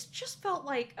 And this just felt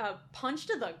like a punch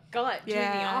to the gut doing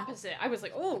the opposite. I was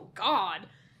like, oh, God.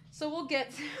 So we'll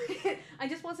get to it. I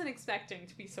just wasn't expecting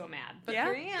to be so mad. But here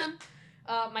I am.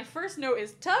 My first note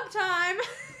is tub time.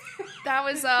 That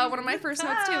was one of my first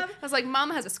notes, too. I was like, Mom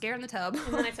has a scare in the tub.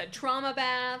 And then I said trauma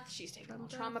bath. She's taking a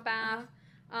trauma bath.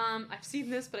 I've seen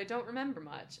this, but I don't remember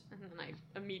much. And then I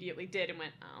immediately did and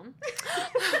went,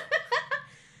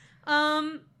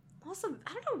 Also,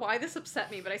 I don't know why this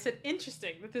upset me, but I said,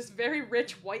 interesting, that this very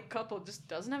rich white couple just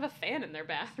doesn't have a fan in their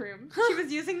bathroom. She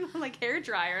was using, like, hair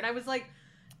dryer, and I was like,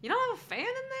 you don't have a fan in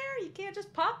there? You can't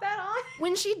just pop that on?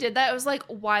 When she did that, I was like,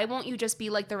 why won't you just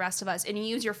be like the rest of us and you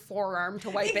use your forearm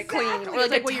to wipe it clean? Or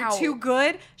like, well, towel. you're too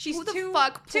good? She's Who the too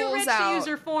fuck too pulls rich out? to use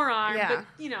her forearm, Yeah.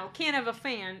 but, can't have a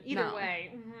fan. Either No.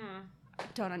 way.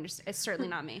 Don't understand. It's certainly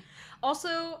not me.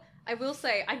 Also, I will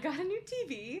say, I got a new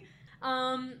TV.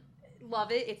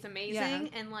 Love it. It's amazing.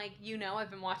 Yeah. And, like,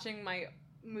 I've been watching my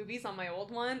movies on my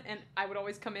old one, and I would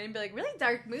always come in and be like, really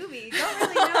dark movie. Don't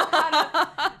really know how to...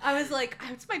 I was like,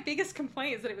 it's my biggest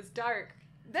complaint is that it was dark.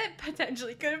 That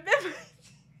potentially could have been...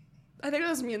 I think it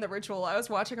was me in the ritual. I was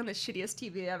watching on the shittiest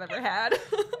TV I've ever had. when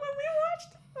we watched,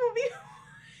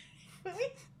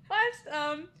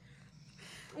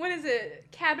 what is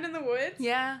it? Cabin in the Woods?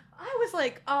 Yeah. I was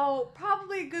like, oh,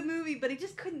 probably a good movie, but I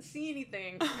just couldn't see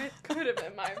anything. It could have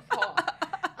been my fault.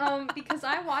 Because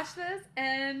I watched this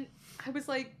and I was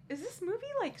like, is this movie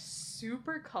like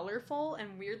super colorful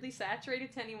and weirdly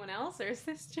saturated to anyone else, or is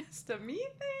this just a me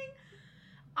thing?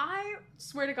 I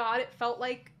swear to God, it felt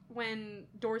like when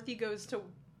Dorothy goes to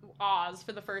Oz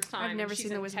for the first time. I've never she's seen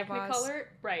The in Wizard of Technicolor. Oz.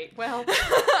 Right. Well,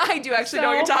 I do actually know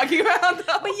what you're talking about,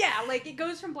 though. But yeah, like it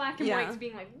goes from black and white to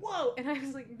being like, whoa. And I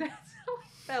was like, that's how I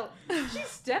felt. She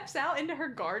steps out into her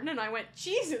garden and I went,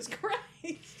 Jesus Christ.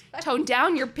 Tone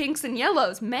down your pinks and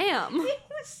yellows, ma'am. It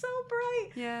was so bright.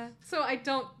 Yeah. So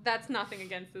that's nothing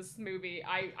against this movie.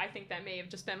 I think that may have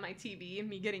just been my TV and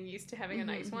me getting used to having a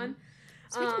nice one.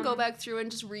 So we can go back through and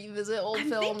just revisit old I'm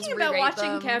films. thinking about re-rate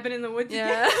watching them. Cabin in the Woods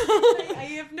Yeah. again. I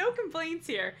have no complaints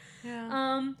here.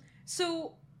 Yeah.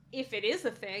 So if it is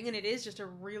a thing and it is just a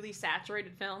really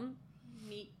saturated film,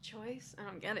 neat choice. I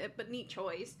don't get it, but neat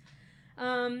choice.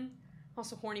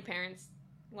 Also, horny parents.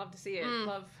 Love to see it.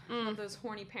 Love those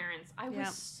horny parents. I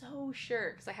was so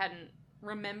sure, because I hadn't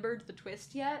remembered the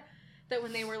twist yet, that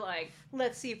when they were like,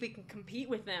 let's see if we can compete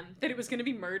with them, that it was going to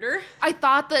be murder. I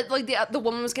thought that like the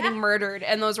woman was getting murdered,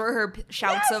 and those were her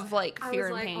shouts of like fear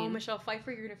and pain. Oh, Michelle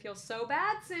Pfeiffer, you're going to feel so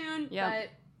bad soon. Yep. But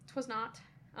 'twas not.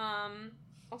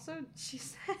 Also, she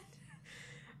said,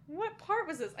 what part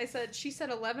was this? She said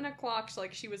 11 o'clock,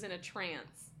 like she was in a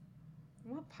trance.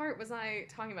 what part was I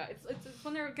talking about? It's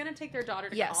when they're gonna take their daughter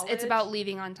to yes, college. it's about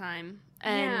leaving on time.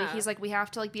 And he's like, we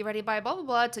have to like be ready by blah blah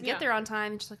blah to get there on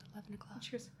time. And she's like, 11 o'clock.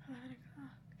 She goes, 11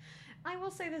 o'clock. I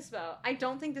will say this though, I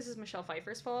don't think this is Michelle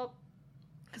Pfeiffer's fault,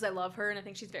 because I love her and I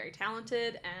think she's very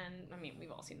talented, and I mean,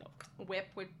 we've all seen the Whip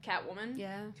with Catwoman.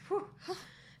 Yeah. Whew.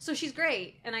 So she's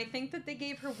great, and I think that they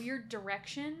gave her weird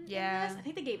direction. Yeah. In this. I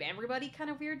think they gave everybody kind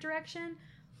of weird direction,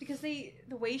 because the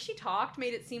way she talked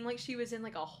made it seem like she was in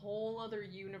like a whole other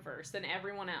universe than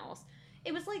everyone else.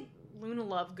 It was like Luna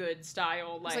Lovegood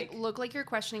style, Like look like you're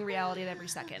questioning reality at every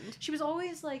second. She was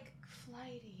always like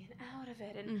flighty and out of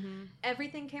it, and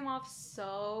everything came off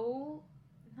so,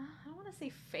 I don't want to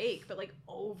say fake, but like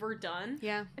overdone.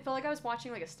 Yeah. I felt like I was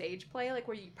watching like a stage play, like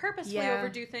where you purposefully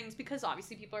overdo things because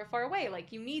obviously people are far away.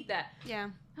 Like you need that. Yeah.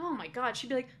 Oh my God, she'd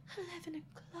be like 11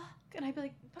 o'clock, and I'd be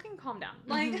like, fucking calm down.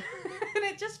 Like, and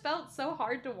it just felt so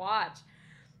hard to watch.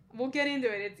 We'll get into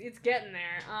it. It's getting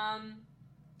there.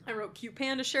 I wrote cute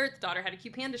panda shirt. The daughter had a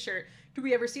cute panda shirt. Do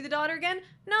we ever see the daughter again?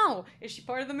 No. Is she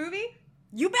part of the movie?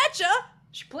 You betcha.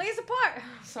 She plays a part.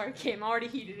 Sorry, Kim. I'm already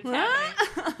heated. It's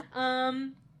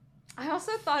happening. I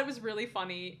also thought it was really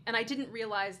funny, and I didn't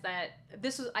realize that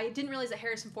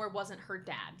Harrison Ford wasn't her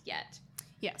dad yet.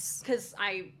 Yes. Because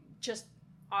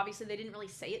obviously they didn't really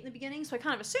say it in the beginning, so I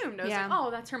kind of assumed. I was like,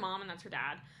 oh, that's her mom and that's her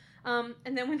dad.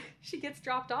 And then when she gets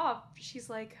dropped off,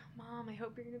 she's like, Mom, I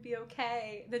hope you're going to be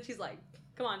okay. Then she's like,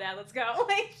 come on, Dad, let's go.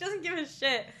 Like, she doesn't give a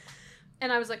shit.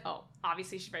 And I was like, oh,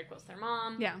 obviously she's very close to her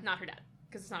mom. Yeah. Not her dad,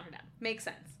 because it's not her dad. Makes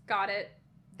sense. Got it.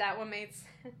 That one made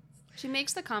sense. She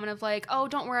makes the comment of like, oh,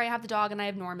 don't worry, I have the dog and I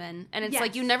have Norman. And it's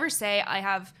like, you never say I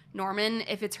have Norman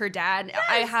if it's her dad. Yes.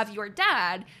 I have your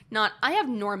dad, not I have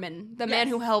Norman, the man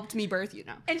who helped me birth you.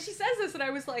 And she says this, and I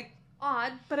was like,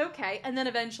 odd, but okay. And then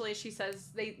eventually she says,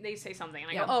 they say something, and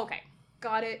I go, oh, okay.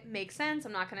 Got it. Makes sense.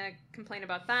 I'm not going to complain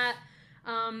about that.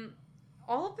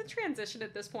 All of the transition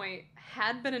at this point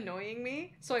had been annoying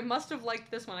me, so I must have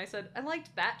liked this one. I said, I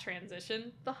liked that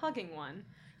transition, the hugging one.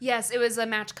 Yes, it was a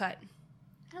match cut.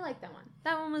 I like that one.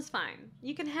 That one was fine.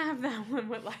 You can have that one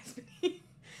with Lies Beneath.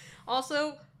 Also,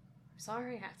 I'm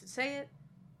sorry, I have to say it.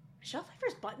 Michelle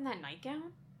Pfeiffer's butt in that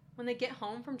nightgown when they get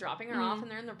home from dropping her off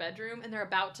and they're in their bedroom and they're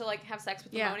about to like have sex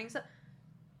with the moaning stuff.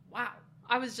 Wow.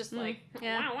 I was just like,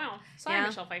 wow. Sorry,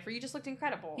 Michelle Pfeiffer, you just looked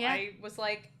incredible. Yeah. I was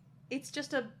like, it's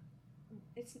just a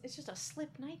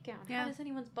slip nightgown. How does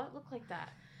anyone's butt look like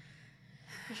that?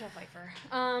 Michelle Pfeiffer.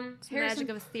 It's the magic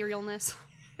of etherealness.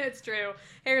 It's true.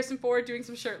 Harrison Ford doing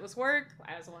some shirtless work,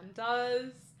 as one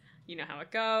does. You know how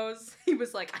it goes. He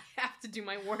was like, I have to do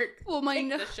my work. Well, take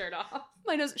the shirt off.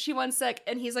 My nose, she wants sec,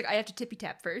 and he's like, I have to tippy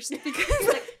tap first. Because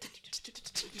like,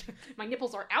 my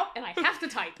nipples are out, and I have to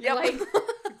type. Yep. Like,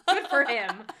 good for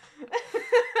him.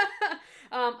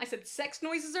 I said, sex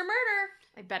noises are murder.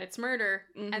 I bet it's murder.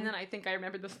 Mm-hmm. And then I think I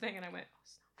remembered this thing, and I went,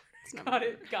 oh, it's not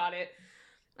murder. Got it.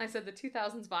 I said the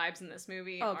 2000s vibes in this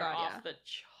movie are off the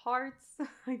charts.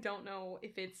 I don't know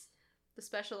if it's the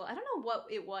special. I don't know what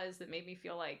it was that made me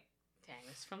feel like, dang,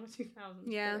 this is from the 2000s.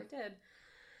 Yeah. But I did.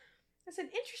 It's an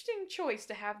interesting choice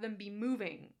to have them be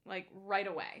moving, like, right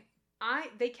away.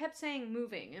 They kept saying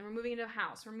moving, and we're moving into a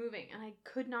house, we're moving, and I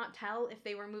could not tell if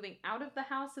they were moving out of the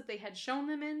house that they had shown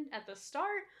them in at the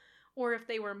start, or if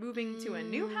they were moving to a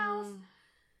new house.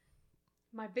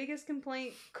 My biggest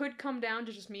complaint could come down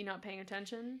to just me not paying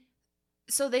attention.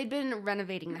 So they'd been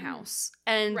renovating the house,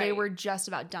 and they were just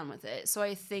about done with it. So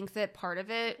I think that part of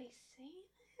it... They say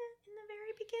that in the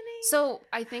very beginning? So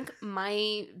I think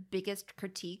my biggest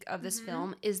critique of this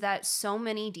film is that so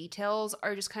many details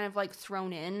are just kind of like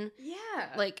thrown in.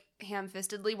 Yeah. Like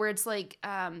ham-fistedly, where it's like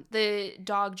the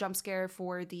dog jump scare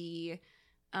for the...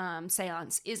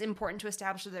 seance is important to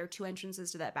establish that there are two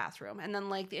entrances to that bathroom, and then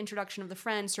like the introduction of the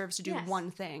friend serves to do one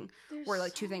thing. There's or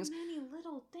like two things. So many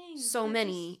little things. So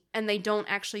many, and they don't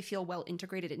actually feel well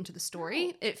integrated into the story.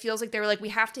 No. It feels like they were like, we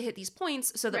have to hit these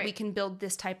points so that we can build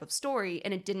this type of story,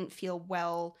 and it didn't feel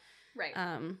well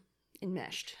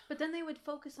enmeshed. But then they would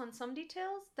focus on some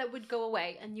details that would go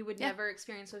away, and you would never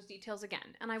experience those details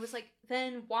again. And I was like,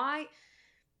 then why?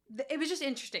 It was just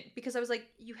interesting because I was like,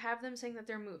 you have them saying that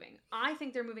they're moving. I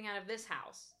think they're moving out of this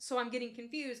house. So I'm getting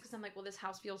confused because I'm like, well, this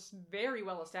house feels very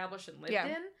well established and lived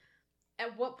in.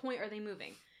 At what point are they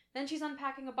moving? Then she's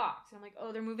unpacking a box. And I'm like,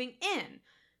 oh, they're moving in.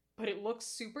 But it looks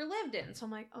super lived in. So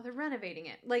I'm like, oh, they're renovating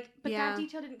it. Like, but that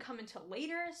detail didn't come until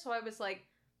later. So I was like,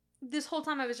 this whole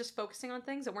time I was just focusing on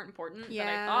things that weren't important that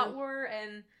I thought were.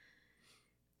 And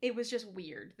it was just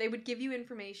weird. They would give you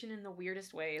information in the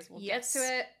weirdest ways. We'll get to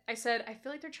it. I said, I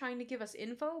feel like they're trying to give us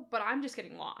info, but I'm just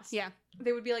getting lost. Yeah.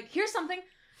 They would be like, here's something.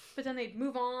 but then they'd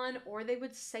move on, or they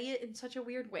would say it in such a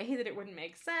weird way that it wouldn't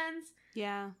make sense.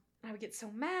 Yeah. I would get so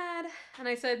mad. And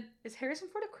I said, is Harrison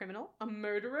Ford a criminal? A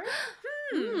murderer?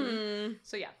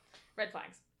 So yeah, red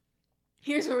flags.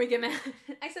 Here's where we get mad.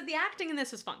 I said, the acting in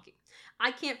this is funky.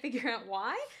 I can't figure out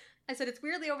why. I said, it's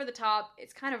weirdly over the top.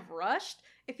 It's kind of rushed.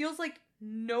 It feels like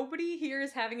nobody here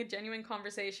is having a genuine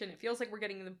conversation. It feels like we're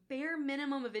getting the bare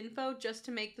minimum of info just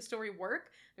to make the story work.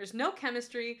 There's no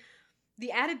chemistry.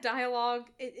 The added dialogue,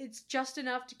 it's just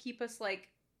enough to keep us, like,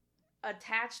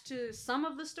 attached to some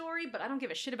of the story, but I don't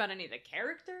give a shit about any of the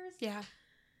characters. Yeah.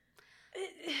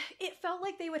 It felt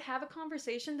like they would have a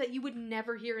conversation that you would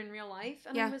never hear in real life.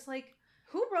 And Yeah. I was like,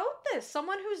 who wrote this?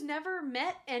 Someone who's never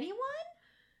met anyone?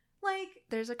 Like,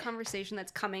 There's a conversation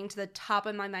that's coming to the top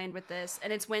of my mind with this,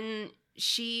 and it's when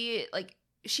she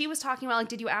was talking about, like,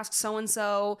 did you ask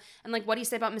so-and-so? And, like, what do you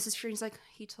say about Mrs. Fury? He's like,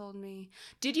 he told me.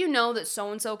 Did you know that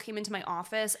so-and-so came into my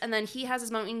office? And then he has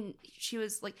his moment, and she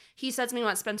was like, he said something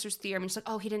about Spencer's theorem, and she's like,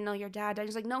 oh, he didn't know your dad. And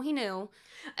he's like, no, he knew.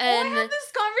 And I had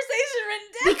this conversation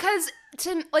written down. because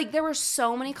there were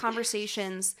so many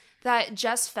conversations that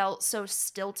just felt so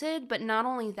stilted, but not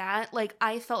only that, like,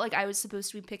 I felt like I was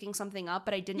supposed to be picking something up,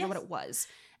 but I didn't know what it was.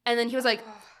 And then he was like,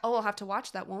 oh, I'll have to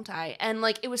watch that, won't I? And,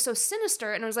 like, it was so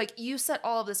sinister. And I was like, you set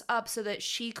all of this up so that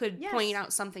she could point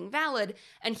out something valid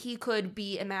and he could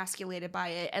be emasculated by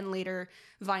it and later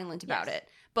violent about it.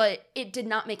 But it did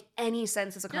not make any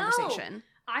sense as a conversation.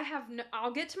 No.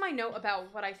 I'll get to my note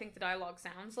about what I think the dialogue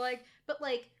sounds like, but,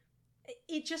 like,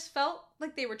 it just felt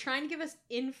like they were trying to give us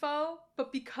info,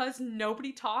 but because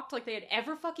nobody talked like they had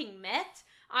ever fucking met,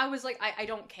 I was like, I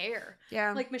don't care.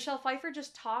 Yeah. Like, Michelle Pfeiffer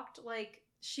just talked like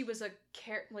she was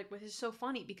which is so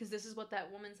funny because this is what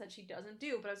that woman said she doesn't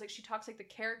do, but I was like, she talks like the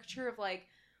caricature of, like,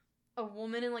 a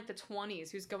woman in, like, the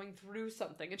 20s who's going through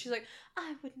something, and she's like,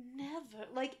 I would never,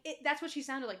 like, that's what she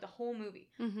sounded like the whole movie.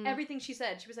 Mm-hmm. Everything she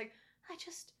said, she was like,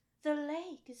 the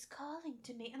lake is calling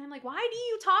to me. And I'm like, why do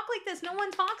you talk like this? No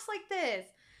one talks like this.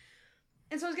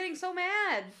 And so I was getting so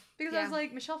mad because I was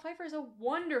like, Michelle Pfeiffer is a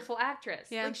wonderful actress.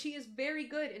 Yeah. Like, she is very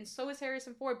good, and so is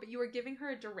Harrison Ford, but you are giving her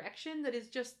a direction that is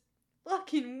just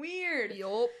fucking weird.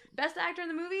 Yup. Best actor in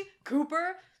the movie,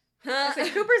 Cooper. I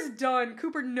said, Cooper's done.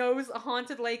 Cooper knows a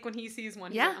haunted lake when he sees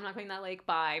one. Yeah. Like, I'm not going that lake,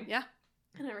 bye. Yeah.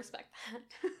 And I respect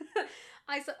that.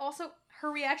 I said, also,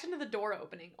 her reaction to the door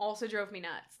opening also drove me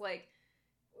nuts. Like,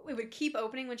 it would keep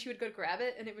opening when she would go to grab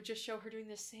it, and it would just show her doing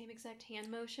the same exact hand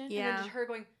motion. Yeah. And then just her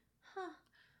going, huh.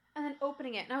 And then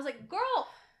opening it. And I was like, girl,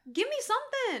 give me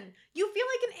something. You feel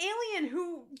like an alien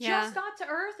who just got to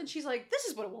Earth, and she's like, this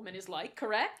is what a woman is like,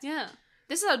 correct? Yeah.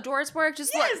 This is how doors work.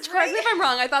 Just Yes, correct me if I'm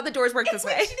wrong. I thought the doors worked this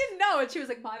way. Like, she didn't know, and she was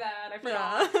like, my bad, I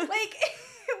forgot. Yeah. Like,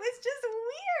 it was just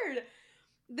weird.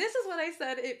 This is what I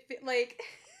said.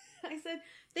 I said,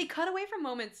 they cut away from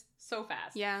moments so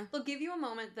fast. Yeah. They'll give you a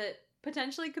moment that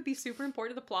potentially could be super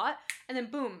important to the plot, and then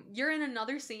boom, you're in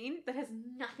another scene that has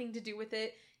nothing to do with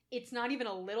it. It's not even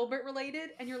a little bit related,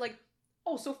 and you're like,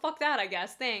 oh, so fuck that, I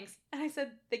guess, thanks. And I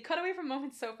said, they cut away from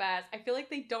moments so fast, I feel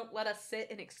like they don't let us sit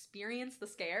and experience the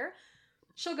scare.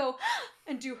 She'll go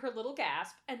and do her little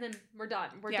gasp, and then we're done.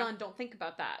 We're done, don't think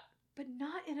about that. But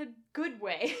not in a good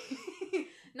way.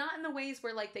 Not in the ways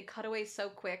where, like, they cut away so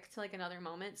quick to, like, another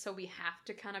moment, so we have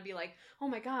to kind of be like, oh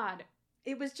my god,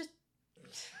 it was just...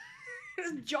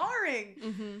 it was jarring.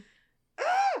 Mm-hmm.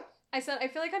 I said, I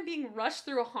feel like I'm being rushed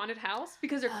through a haunted house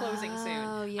because they're closing soon.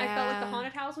 Oh, yeah. I felt like the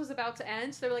haunted house was about to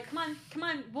end, so they were like, come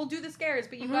on, we'll do the scares,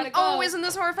 but you gotta go. Oh, isn't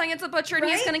this horrifying? It's a butcher and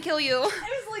he's gonna kill you. I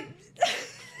was like,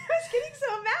 I was getting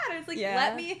so mad. I was like,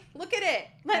 let me look at it.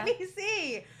 Let me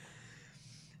see.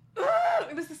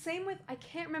 It was the same with, I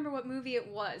can't remember what movie it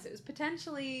was. It was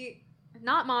potentially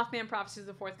not Mothman Prophecies of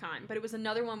the Fourth Kind, but it was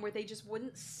another one where they just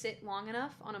wouldn't sit long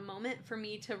enough on a moment for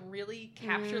me to really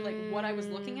capture like what I was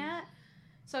looking at.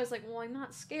 So I was like, well, I'm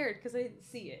not scared because I didn't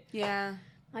see it. Yeah.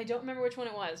 I don't remember which one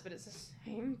it was, but it's the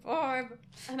same vibe.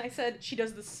 And I said, she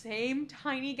does the same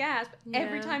tiny gasp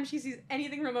every time she sees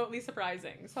anything remotely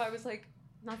surprising. So I was like,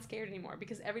 not scared anymore,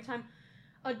 because every time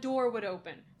a door would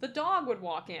open, the dog would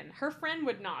walk in, her friend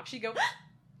would knock, she'd go,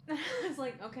 and I was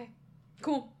like, okay,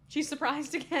 cool. She's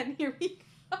surprised again. Here we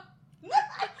go.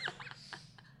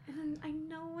 And I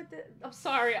know I'm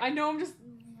sorry. I know I'm just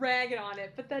ragging on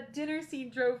it, but that dinner scene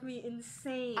drove me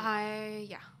insane. I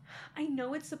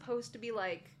know it's supposed to be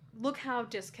like, look how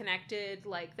disconnected,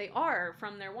 like, they are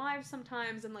from their wives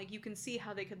sometimes, and, like, you can see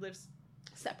how they could live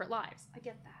separate lives. I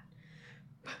get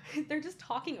that. But they're just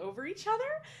talking over each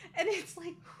other, and it's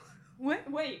like,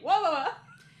 wait, whoa.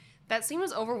 That scene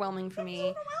was overwhelming for me.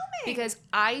 Overwhelming. Because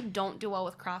I don't do well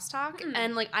with crosstalk,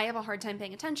 and, like, I have a hard time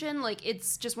paying attention. Like,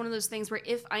 it's just one of those things where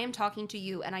if I am talking to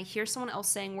you and I hear someone else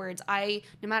saying words, no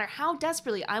matter how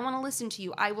desperately I want to listen to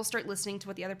you, I will start listening to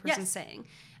what the other person's saying.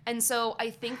 And so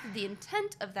I think that the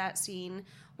intent of that scene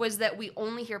was that we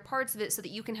only hear parts of it so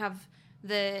that you can have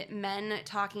the men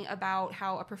talking about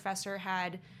how a professor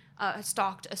had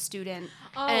stalked a student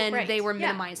and they were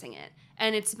minimizing it.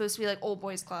 And it's supposed to be like old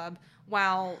boys club,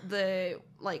 while the,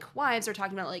 like, wives are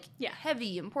talking about, like,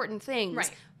 heavy, important things.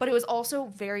 Right. But it was also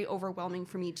very overwhelming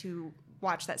for me to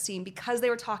watch that scene because they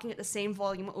were talking at the same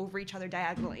volume over each other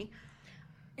diagonally.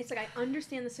 It's like, I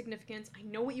understand the significance. I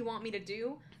know what you want me to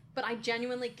do, but I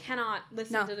genuinely cannot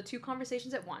listen to the two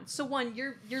conversations at once. So one,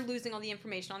 you're losing all the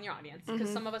information on your audience because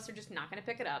some of us are just not going to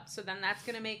pick it up. So then that's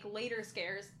going to make later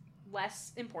scares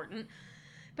less important.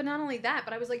 But not only that,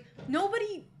 but I was like,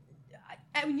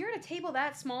 when you're at a table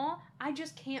that small, I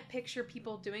just can't picture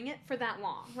people doing it for that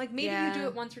long. Like, maybe you do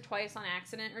it once or twice on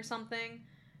accident or something.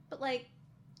 But, like,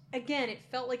 again, it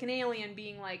felt like an alien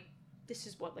being like, this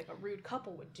is what, like, a rude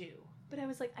couple would do. But I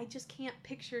was like, I just can't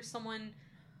picture someone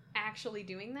actually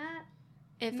doing that.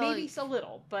 It felt maybe like a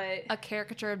little, but a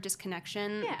caricature of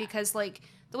disconnection because, like,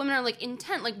 the women are like,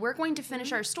 intent, like, we're going to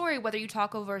finish our story whether you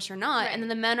talk over us or not. And then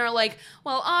the men are like,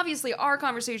 well, obviously our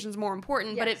conversation's more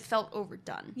important, but it felt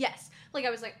overdone. Yes. Like, I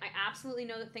was like, I absolutely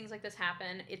know that things like this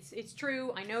happen. It's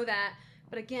true. I know that.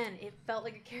 But again, it felt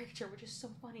like a caricature, which is so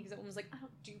funny because everyone was like, I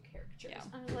don't do caricatures.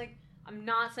 Yeah. I was like, I'm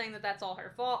not saying that that's all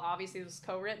her fault. Obviously, it was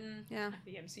co-written. Yeah.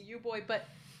 The MCU boy, but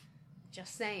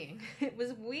just saying. It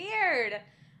was weird.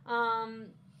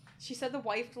 She said the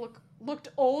wife looked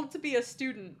old to be a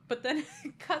student, but then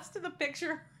it cuts to the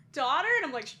picture of her daughter, and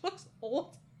I'm like, she looks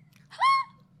old.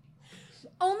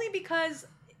 Only because,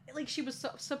 like, she was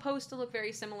supposed to look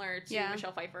very similar to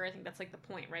Michelle Pfeiffer. I think that's, like, the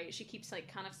point, right? She keeps,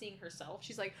 like, kind of seeing herself.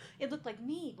 She's like, it looked like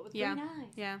me, but with green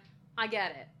eyes. Yeah. I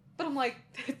get it. But I'm like,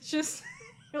 it's just,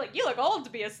 you're like, you look old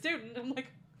to be a student. I'm like,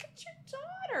 look at your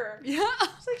daughter. Yeah.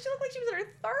 It's like, she looked like she was in her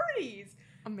 30s.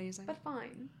 Amazing. But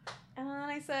fine. And then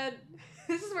I said,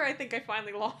 this is where I think I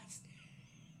finally lost.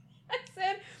 I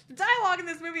said, the dialogue in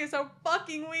this movie is so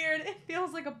fucking weird. It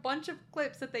feels like a bunch of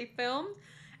clips that they filmed,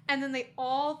 and then they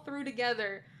all threw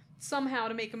together somehow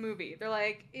to make a movie. They're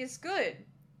like, it's good.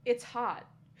 It's hot.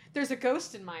 There's a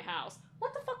ghost in my house.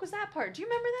 What the fuck was that part? Do you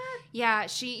remember that? Yeah,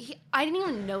 I didn't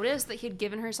even notice that he had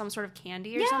given her some sort of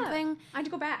candy or something. I had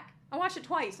to go back. I watched it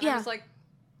twice, and I was like...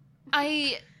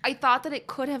 I thought that it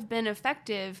could have been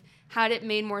effective had it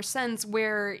made more sense,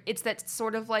 where it's that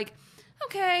sort of like,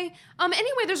 okay,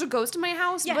 anyway, there's a ghost in my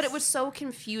house, but it was so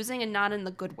confusing and not in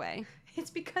the good way.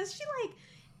 It's because she, like,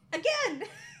 again,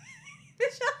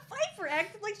 Michelle Pfeiffer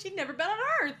acted like she'd never been on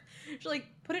Earth. She, like,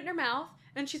 put it in her mouth,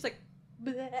 and she's like,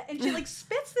 bleh, and she, like,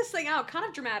 spits this thing out kind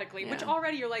of dramatically, which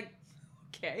already you're like,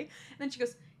 okay. And then she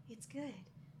goes, it's good.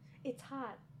 It's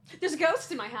hot. There's a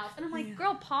ghost in my house. And I'm like,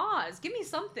 girl, pause. Give me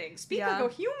something. Speak like a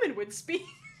human would speak.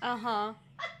 Uh-huh. I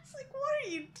was like, what are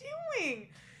you doing?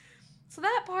 So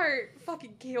that part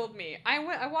fucking killed me.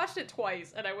 I watched it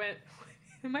twice, and I went,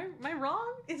 am I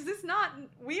wrong? Is this not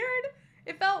weird?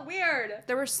 It felt weird.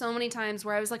 There were so many times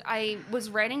where I was like, I was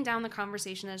writing down the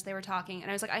conversation as they were talking, and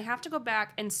I was like, I have to go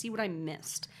back and see what I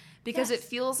missed. Because it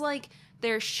feels like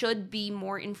there should be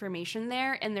more information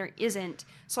there, and there isn't.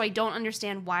 So I don't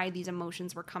understand why these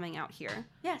emotions were coming out here.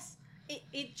 Yes.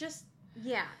 It just,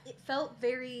 it felt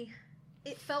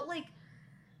like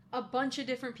a bunch of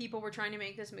different people were trying to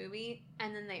make this movie,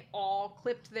 and then they all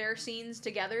clipped their scenes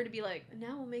together to be like,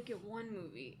 now we'll make it one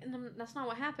movie. And then that's not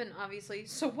what happened, obviously.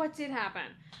 So what did happen?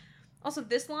 Also,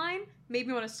 this line made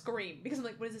me want to scream, because I'm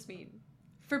like, what does this mean?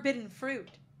 Forbidden fruit.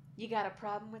 You got a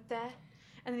problem with that?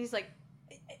 And then he's like,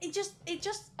 it just,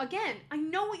 again, I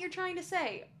know what you're trying to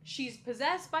say. She's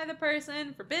possessed by the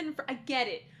person, forbidden fruit. I get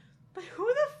it. But who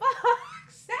the fuck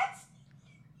says...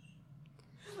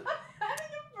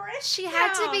 She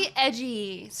had to be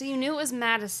edgy, so you knew it was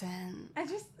Madison. I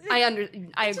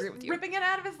agree with you. Ripping it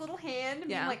out of his little hand and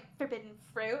being like, forbidden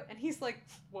fruit, and he's like,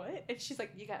 what? And she's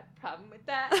like, you got a problem with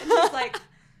that? And he's like,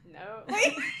 no.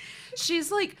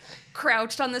 She's like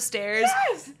crouched on the stairs.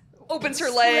 Yes! Opens her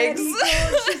legs.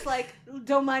 She's like,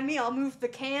 don't mind me, I'll move the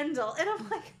candle. And I'm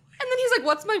like... And then he's like,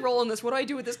 what's my role in this? What do I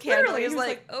do with this candle? He's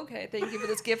like, okay, thank you for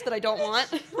this gift that I don't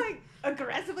want. Like,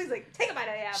 aggressively, he's like, take a bite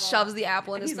of the apple. Shoves the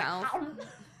apple in his mouth. Like,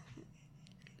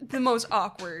 the most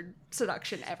awkward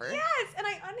seduction ever. Yes, and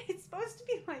it's supposed to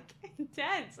be, like,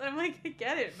 intense. And I'm like, I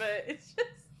get it, but it's just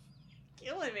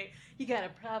killing me. You got a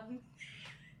problem?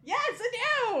 Yes, I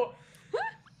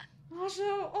do!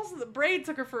 Also, the braid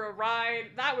took her for a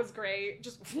ride. That was great.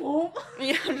 Just whoop.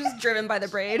 Yeah, just driven by the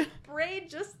braid. Braid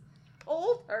just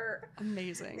pulled her.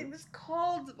 Amazing. It was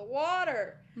called to the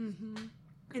water. Mm-hmm.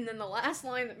 And then the last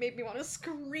line that made me want to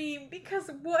scream because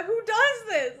who does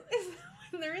this? Is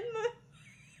when they're in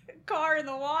the car in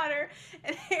the water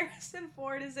and Harrison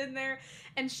Ford is in there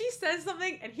and she says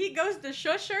something and he goes to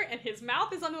shush her and his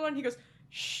mouth is on the one and he goes,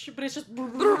 shh, but it's just.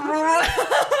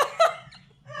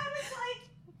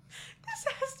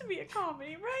 This has to be a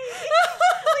comedy, right?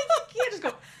 Like, you can't just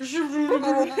go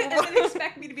and then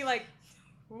expect me to be like,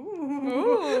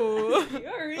 ooh.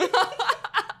 Scary.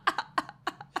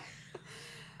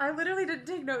 I literally didn't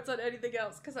take notes on anything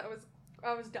else because I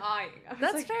was dying. I was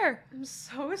That's like, fair. I'm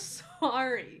so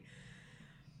sorry.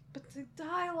 But the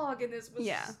dialogue in this was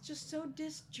just so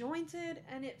disjointed,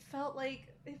 and it felt like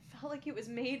it was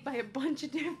made by a bunch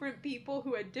of different people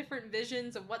who had different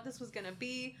visions of what this was gonna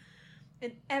be.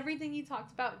 And everything he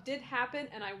talked about did happen,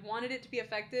 and I wanted it to be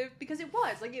effective because it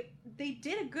was. Like, they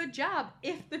did a good job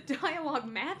if the dialogue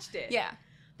matched it. Yeah.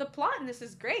 The plot in this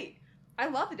is great. I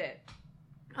loved it.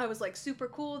 I was, like, super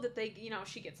cool that they,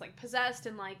 she gets, like, possessed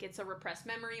and, like, it's a repressed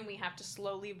memory and we have to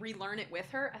slowly relearn it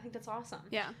with her. I think that's awesome.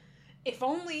 Yeah. If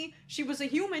only she was a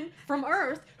human from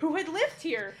Earth who had lived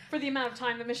here for the amount of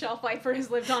time that Michelle Pfeiffer has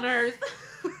lived on Earth.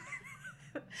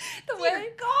 The way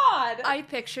God, I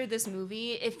picture this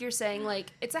movie, if you're saying,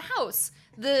 like, it's a house,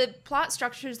 the plot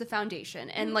structure is the foundation.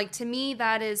 And, like, to me,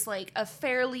 that is, like, a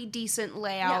fairly decent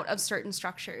layout of certain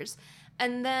structures.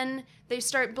 And then they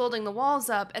start building the walls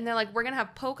up, and they're like, we're going to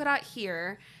have polka dot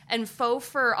here and faux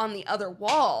fur on the other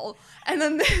wall. And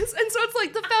then this. And so it's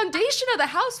like the foundation of the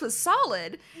house was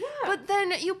solid. Yeah. But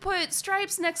then you put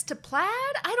stripes next to plaid?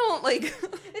 I don't, like...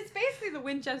 It's basically the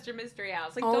Winchester Mystery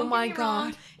House. Like, Oh don't my get me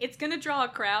wrong. God. It's going to draw a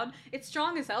crowd. It's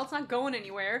strong as hell. It's not going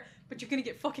anywhere. But you're going to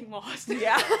get fucking lost.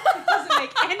 Yeah. It doesn't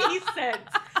make any sense.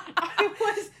 I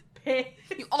was pissed.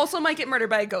 You also might get murdered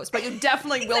by a ghost, but you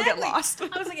definitely will get lost.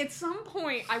 I was like, at some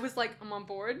point, I was like, I'm on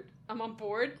board.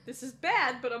 This is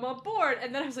bad, but I'm on board.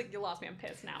 And then I was like, you lost me. I'm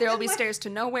pissed now. There will And be like, stairs to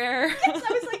nowhere. Yes,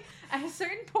 I was like, at a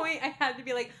certain point, I had to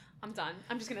be like, I'm done.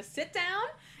 I'm just going to sit down,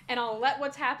 and I'll let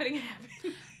what's happening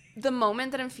happen. The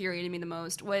moment that infuriated me the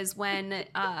most was when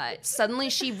suddenly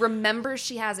she remembers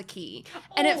she has a key.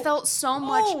 And it felt so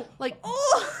much like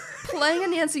playing a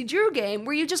Nancy Drew game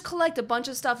where you just collect a bunch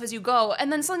of stuff as you go.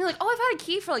 And then suddenly you're like, oh, I've had a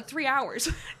key for like 3 hours.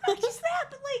 Not just that,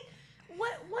 but like,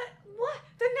 what?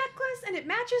 The necklace, and it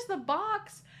matches the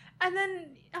box. And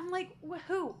then I'm like,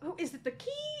 who? Is it the key?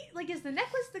 Like, is the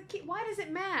necklace the key? Why does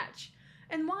it match?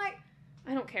 And why?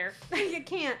 I don't care. It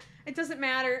can't. It doesn't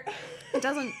matter. It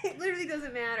doesn't. It literally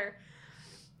doesn't matter.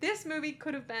 This movie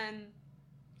could have been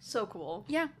so cool.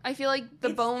 Yeah, I feel like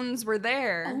the bones were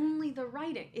there. Only the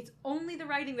writing. It's only the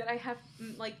writing that I have,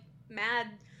 like, mad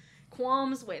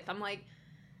qualms with. I'm like...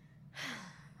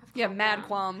 Yeah, mad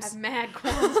qualms. I have mad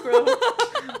qualms, bro.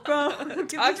 Bro,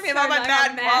 talk to me about my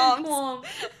mad qualms.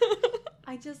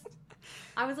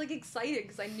 I was, like, excited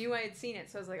because I knew I had seen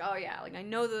it. So I was like, oh, yeah, like, I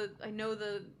know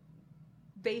the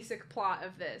basic plot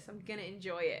of this. I'm gonna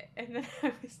enjoy it. And then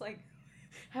I was like,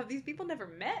 have these people never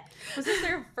met? Was this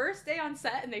their first day on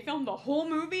set and they filmed the whole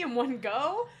movie in one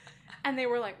go? And they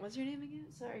were like, what's your name again?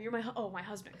 Sorry, you're my my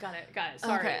husband. Got it.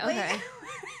 Sorry. Okay.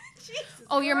 Jesus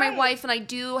oh, you're my Christ. wife, and I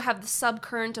do have the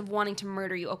subcurrent of wanting to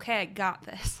murder you. Okay, I got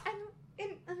this. And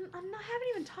haven't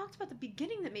even talked about the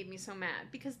beginning that made me so mad,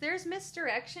 because there's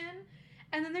misdirection,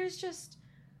 and then there's just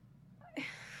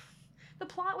the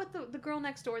plot with the girl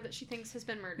next door that she thinks has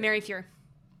been murdered. Mary Fuhr.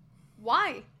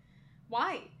 Why?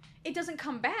 It doesn't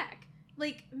come back.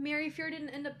 Like, Mary Fuhr didn't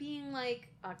end up being, like,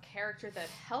 a character that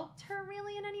helped her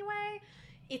really in any way.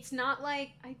 It's not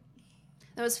like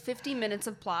That was 50 minutes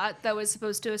of plot that was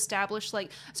supposed to establish,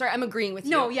 like... Sorry, I'm agreeing with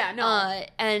you. No, yeah, no.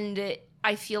 And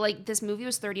I feel like this movie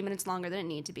was 30 minutes longer than it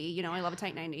needed to be. You know, I love a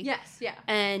tight 90. Yes, yeah.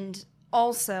 And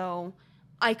also,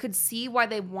 I could see why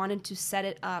they wanted to set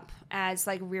it up as,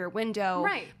 like, Rear Window.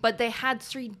 Right. But they had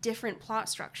 3 different plot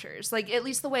structures. Like, at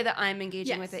least the way that I'm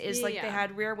engaging with it is, Yeah, like, yeah. they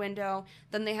had Rear Window,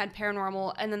 then they had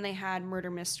Paranormal, and then they had Murder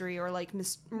Mystery or, like,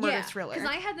 Murder Thriller. Because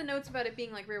I had the notes about it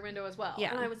being, like, Rear Window as well.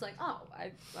 Yeah. And I was like, oh,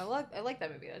 I like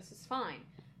that movie. This is fine.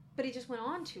 But it just went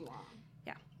on too long.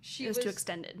 Yeah. She it was too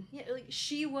extended. Yeah, like,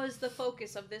 she was the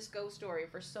focus of this ghost story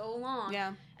for so long.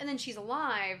 Yeah. And then she's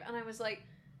alive, and I was like,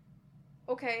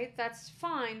 okay, that's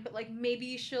fine, but, like,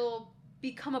 maybe she'll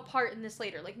become a part in this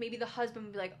later. Like, maybe the husband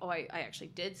would be like, oh, I actually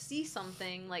did see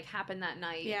something, like, happen that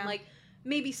night. Yeah. And, like,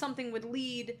 maybe something would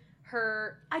lead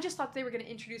her... I just thought they were going to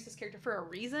introduce this character for a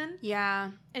reason. Yeah.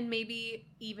 And maybe,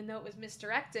 even though it was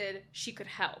misdirected, she could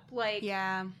help. Like...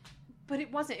 Yeah. But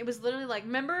it wasn't. It was literally like,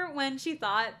 remember when she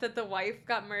thought that the wife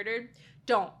got murdered?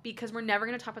 Don't, because we're never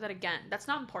going to talk about that again. That's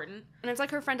not important. And it's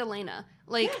like her friend Elena.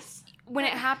 Like, Yes. when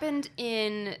it happened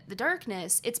in The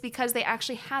Darkness, it's because they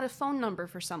actually had a phone number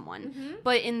for someone.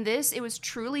 But in this, it was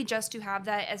truly just to have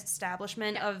that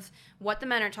establishment of what the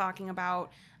men are talking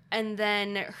about. And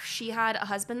then she had a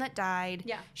husband that died.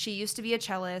 Yeah. She used to be a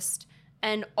cellist.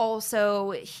 And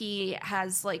also, he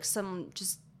has, like, some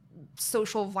just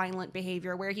social violent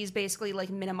behavior where he's basically, like,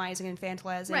 minimizing and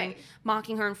infantilizing, Right.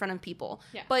 mocking her in front of people.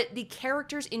 Yeah. But the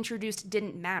characters introduced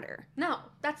didn't matter. No,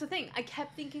 that's the thing. I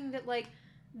kept thinking that, like,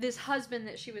 this husband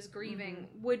that she was grieving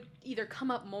would either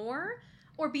come up more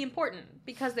or be important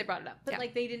because they brought it up. But,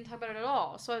 like, they didn't talk about it at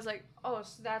all. So I was like, oh,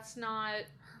 so that's not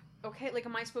okay. Like,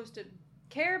 am I supposed to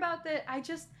care about that?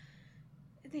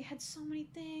 They had so many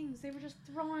things. They were just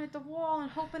throwing it at the wall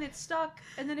and hoping it stuck.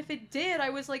 And then if it did, I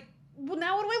was like, well,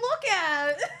 now what do I look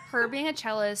at? Her being a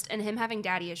cellist and him having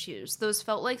daddy issues, those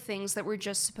felt like things that were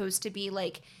just supposed to be,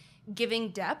 like, giving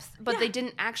depth, but they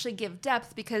didn't actually give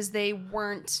depth because they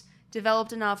weren't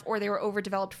developed enough or they were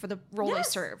overdeveloped for the role they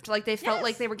served. Like, they felt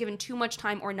like they were given too much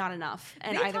time or not enough.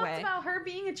 And they either way. talked about her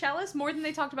being a cellist more than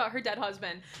they talked about her dead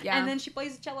husband. Yeah. And then she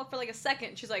plays the cello for, like, a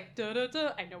second. She's like,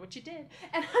 da-da-da, I know what you did.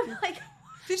 And I'm like...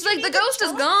 She's like, the ghost is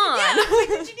cello? gone. Yeah, I'm like,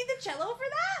 did you need the cello for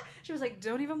that? She was like,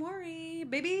 don't even worry,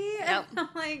 baby. Yep. And I'm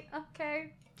like,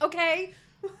 okay.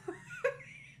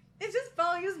 It just felt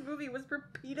like this movie was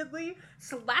repeatedly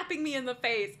slapping me in the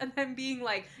face and then being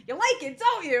like, you like it,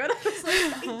 don't you? And I was like,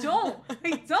 I don't.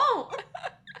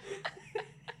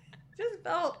 Just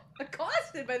felt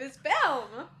accosted by this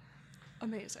film.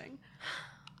 Amazing.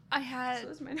 I had So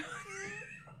was my note.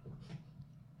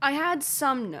 I had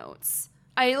some notes.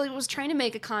 I was trying to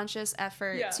make a conscious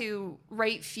effort to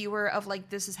write fewer of, like,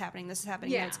 this is happening notes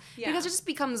because it just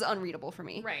becomes unreadable for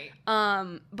me. Right.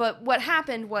 But what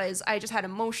happened was I just had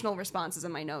emotional responses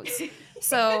in my notes.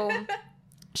 So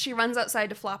she runs outside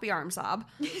to floppy arm sob.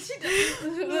 She's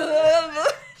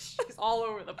all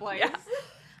over the place.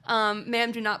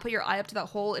 Ma'am, do not put your eye up to that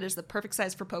hole. It is the perfect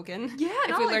size for poking. Yeah,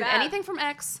 if we learned anything from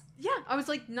X. Yeah, I was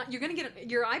like, you're gonna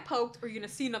get your eye poked or you're gonna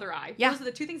see another eye. Yeah. Those are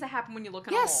the two things that happen when you look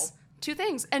in a hole. Two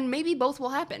things. And maybe both will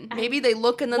happen. Maybe they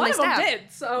look and then they stab. One of them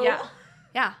did, so...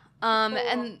 Yeah.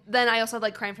 And then I also had,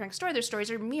 like, Crime Next Door. Their stories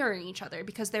are mirroring each other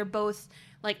because they're both,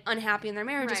 like, unhappy in their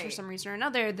marriages for some reason or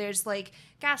another. There's, like,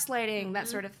 gaslighting, that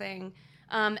sort of thing.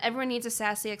 Everyone needs a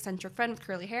sassy, eccentric friend with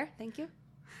curly hair. Thank you.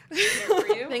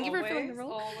 Thank you for filling the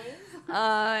role.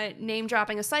 Always. Name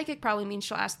dropping a psychic probably means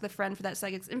she'll ask the friend for that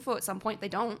psychic's info at some point. They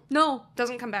don't. No.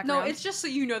 Doesn't come back No, around. it's just so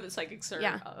you know that psychics are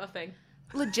a thing.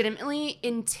 Legitimately,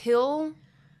 until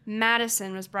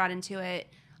Madison was brought into it,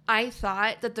 I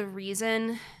thought that the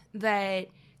reason that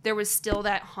there was still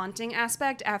that haunting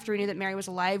aspect after we knew that Mary was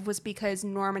alive was because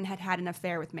Norman had had an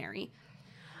affair with Mary.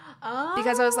 Oh.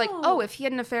 Because I was like, oh, if he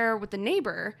had an affair with the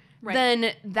neighbor,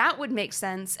 then that would make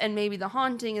sense, and maybe the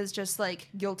haunting is just, like,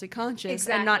 guilty conscience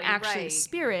and not actually a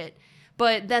spirit.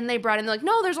 But then they brought in, like,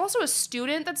 no, there's also a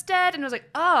student that's dead. And I was like,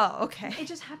 oh, okay. It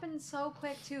just happened so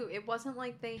quick, too. It wasn't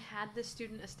like they had the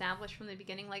student established from the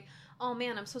beginning. Like, oh,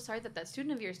 man, I'm so sorry that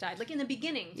student of yours died. Like, in the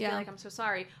beginning, to be like, I'm so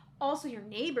sorry. Also, your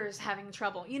neighbor's having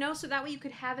trouble, you know? So that way you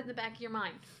could have it in the back of your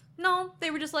mind. No,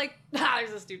 they were just like,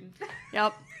 there's a student.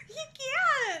 Yep. You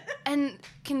can't. And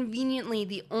conveniently,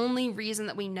 the only reason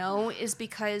that we know is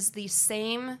because the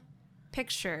same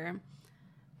picture...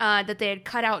 that they had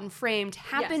cut out and framed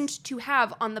happened to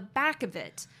have on the back of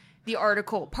it the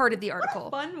article, part of the article.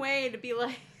 What a fun way to be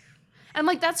like... And I'm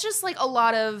like, that's just like a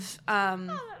lot of, And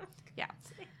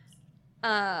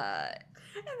the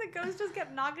ghost just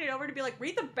kept knocking it over to be like,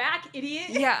 read the back, idiot.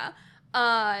 Yeah.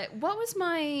 What was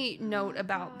my note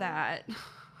about that?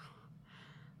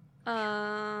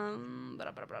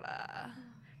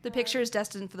 The picture is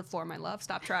destined for the floor, my love.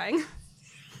 Stop trying.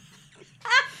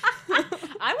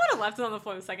 I would have left it on the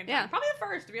floor the second time. Yeah. Probably the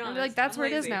first, to be honest. I'd be like, that's where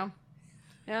it is now.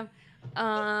 Yeah.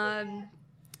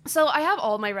 So I have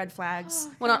all my red flags.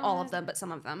 Well, not all of them, but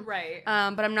some of them. Right.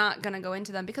 But I'm not going to go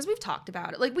into them because we've talked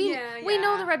about it. Like, we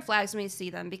know the red flags when we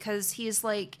see them because he's,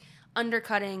 like,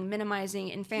 undercutting, minimizing,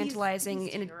 infantilizing.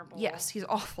 He's terrible. Yes, he's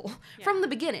awful. From the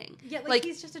beginning. Yeah, like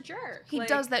he's just a jerk. He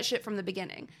does that shit from the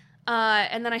beginning.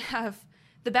 And then I have...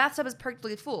 The bathtub is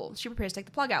perfectly full. She prepares to take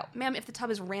the plug out. Ma'am, if the tub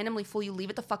is randomly full, you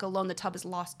leave it the fuck alone. The tub is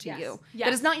lost to you. Yes.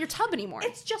 That is not your tub anymore.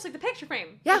 It's just like the picture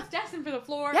frame. Yeah. It's destined for the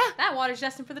floor. Yeah. That water's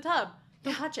destined for the tub.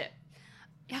 Don't touch it.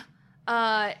 Yeah.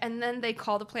 And then they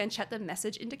call the planchette the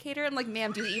message indicator. I'm like,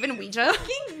 ma'am, do you even Ouija?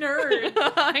 Fucking nerd.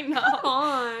 I know. Come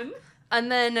on.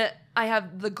 And then I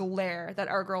have the glare that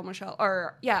our girl Michelle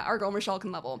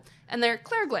can level. And they're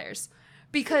Claire glares.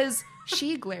 because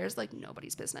she glares like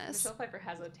nobody's business. Michelle Pfeiffer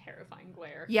has a terrifying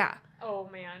glare. Yeah. Oh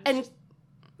man. And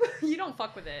you don't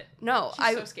fuck with it. no,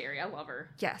 She's so scary. I love her.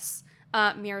 yes.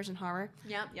 Mirrors and Horror.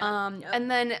 Yep. And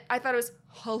then I thought it was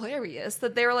hilarious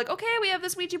that they were like, okay, we have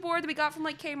this Ouija board that we got from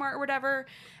like Kmart or whatever,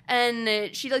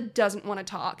 and she like doesn't want to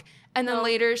talk. And then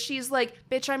later she's like,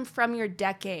 bitch, I'm from your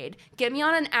decade. Get me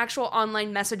on an actual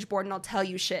online message board and I'll tell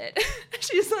you shit.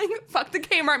 She's like, fuck the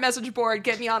Kmart message board,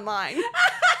 get me online.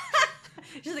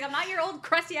 She's like, I'm not your old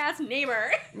crusty ass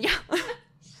neighbor. Yeah.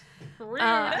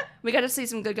 Rude. We got to see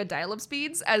some good dial-up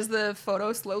speeds as the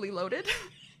photo slowly loaded.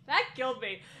 That killed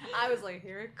me. I was like,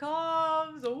 here it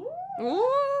comes. Ooh.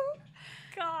 Ooh.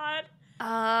 God.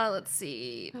 Let's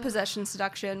see. Possession,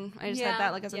 seduction. I just Yeah, had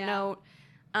that like as a yeah. note.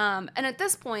 And at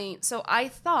this point, so I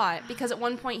thought, because at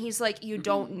one point he's like, you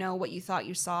don't know what you thought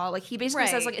you saw. Like, he basically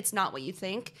says, Right. like, it's not what you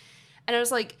think. And I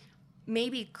was like,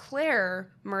 maybe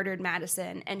Claire murdered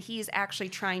Madison, and he's actually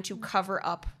trying to cover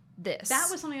up this. That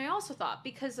was something I also thought,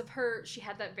 because of her, she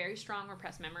had that very strong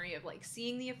repressed memory of like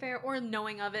seeing the affair or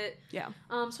knowing of it. Yeah.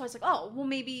 So I was like, oh, well,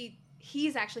 maybe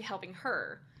he's actually helping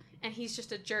her, and he's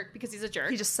just a jerk because he's a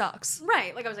jerk. He just sucks.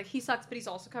 Right. Like, I was like, he sucks, but he's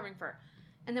also covering for her.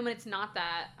 And then when it's not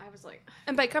that, I was like,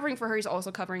 And by covering for her, he's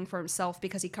also covering for himself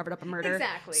because he covered up a murder.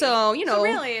 exactly. So, you know. So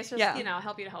really, it's just, yeah. you know,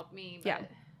 help you to help me. But Yeah.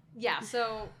 Yeah,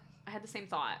 so I had the same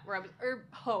thought where I was, or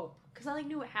hope, because I like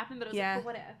knew what happened, but I was Yeah. like, but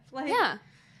what if? Like,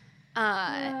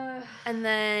 Yeah. And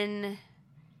then,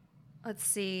 let's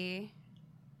see,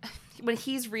 when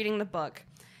he's reading the book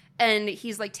and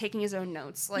he's like taking his own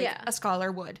notes, like Yeah. a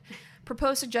scholar would.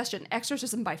 Proposed suggestion,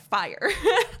 exorcism by fire.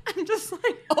 I'm just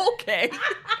like, okay.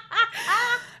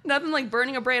 Nothing like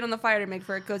burning a braid on the fire to make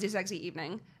for a cozy, sexy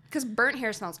evening. Because burnt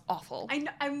hair smells awful.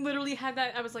 I literally had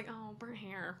that. I was like, oh, burnt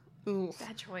hair. Ooh.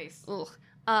 Bad choice. Ugh.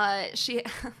 I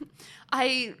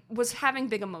was having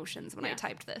big emotions when I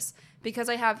typed this because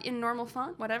I have in normal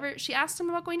font, whatever. She asked him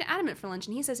about going to Adamant for lunch,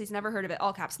 and he says he's never heard of it.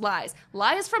 All caps, lies.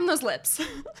 Lies from those lips.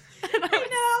 And I was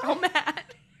so mad.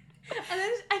 And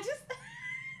then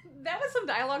that was some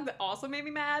dialogue that also made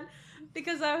me mad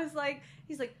because I was like,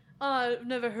 he's like, oh, I've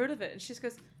never heard of it. And she just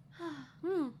goes,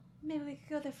 oh, maybe we could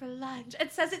go there for lunch.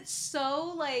 It says it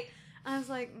so like, I was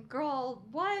like, girl,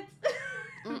 what?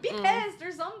 Be pissed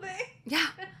or something. Yeah.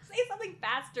 Say something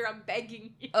faster. I'm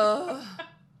begging you.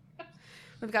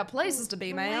 We've got places to be,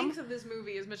 the ma'am. length of this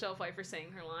movie is Michelle Pfeiffer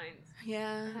saying her lines.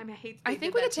 Yeah. I mean, I hate. I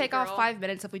think we could take off 5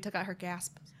 minutes if we took out her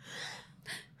gasp.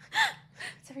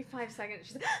 It's every 5 seconds.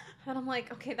 She's like, and I'm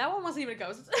like, okay, that one wasn't even a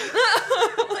ghost.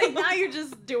 Like, now you're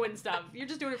just doing stuff. You're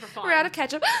just doing it for fun. We're out of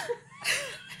ketchup.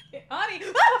 Honey.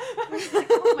 Like,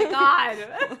 oh my god.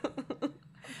 I'm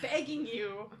begging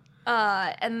you.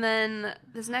 And then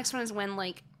this next one is when,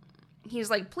 like,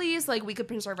 he's like, please, like, we could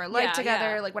preserve our life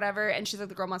together, like, whatever. And she's like,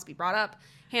 the girl must be brought up.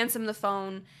 Hands him the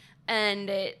phone. And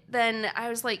then I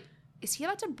was like, is he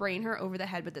about to brain her over the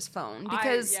head with this phone?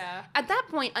 Because at that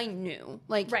point, I knew.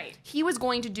 Like, he was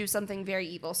going to do something very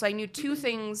evil. So I knew 2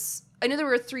 things. I knew there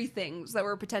were 3 things that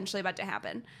were potentially about to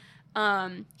happen.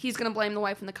 He's going to blame the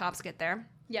wife when the cops get there.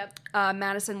 Yep.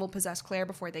 Madison will possess Claire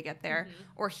before they get there.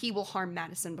 Or he will harm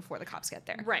Madison before the cops get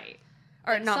there. Right.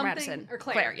 Or like not Madison. Or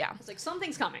Claire. Yeah. It's like,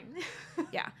 something's coming.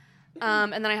 Yeah.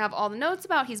 And then I have all the notes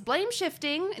about he's blame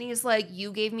shifting. And he's like,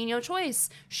 you gave me no choice.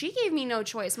 She gave me no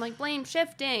choice. I'm like, blame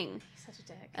shifting. Such a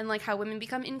dick. And like how women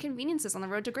become inconveniences on the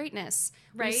road to greatness.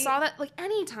 Right. We saw that like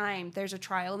anytime there's a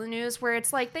trial in the news where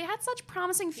it's like they had such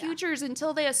promising futures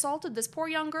until they assaulted this poor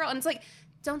young girl. And it's like,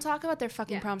 don't talk about their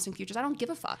fucking promising futures. I don't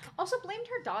give a fuck. Also blamed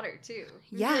her daughter too.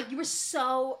 Yeah. Like, you were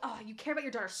so, you care about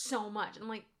your daughter so much. And I'm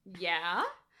like, yeah,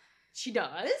 she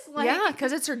does. Like, yeah,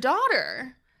 because it's her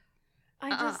daughter.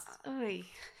 I just,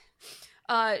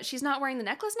 she's not wearing the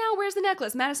necklace now? Where's the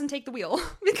necklace? Madison, take the wheel.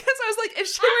 Because I was like, if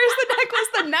she wears the necklace,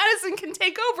 then Madison can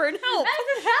take over and help.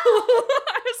 Madison, help!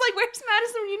 I was like, where's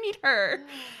Madison when you need her?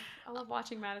 I love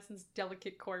watching Madison's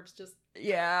delicate corpse just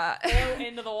Yeah. go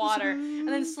into the water. And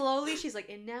then slowly she's like,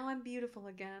 and now I'm beautiful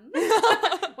again.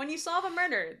 When you solve a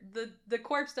murder, the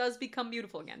corpse does become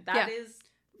beautiful again. That is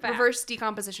fact. Reverse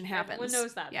decomposition happens. Everyone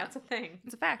knows that. Yeah. That's a thing.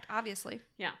 It's a fact, obviously.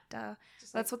 Yeah. Duh.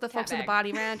 Just That's like what the cat folks at the bag.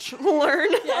 Body Ranch learn.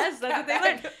 Yes, that's what they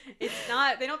learn. It's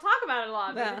not, they don't talk about it a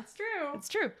lot, but Yeah. it's true. It's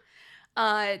true.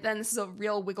 Then this is a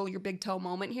real wiggle your big toe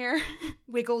moment here.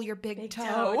 Wiggle your big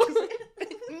toe. She's like,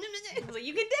 I was like,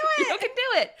 you can do it. You can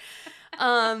do it.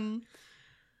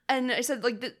 And I said,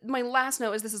 like, my last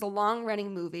note is this is a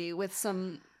long-running movie with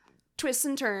some twists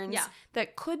and turns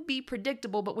that could be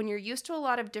predictable, but when you're used to a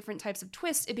lot of different types of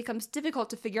twists, it becomes difficult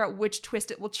to figure out which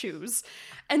twist it will choose.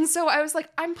 And so I was like,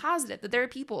 I'm positive that there are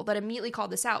people that immediately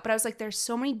called this out, but I was like, there's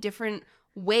so many different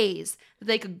ways that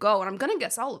they could go, and I'm gonna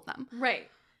guess all of them. Right.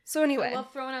 So anyway. I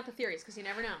love throwing out the theories because you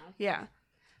never know. Yeah.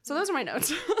 So those are my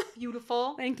notes.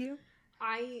 Beautiful. Thank you.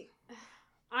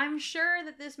 I'm sure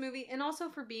that this movie, and also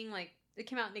for being like, it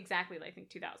came out in exactly, I think,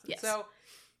 2000. Yes. So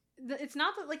it's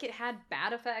not that like it had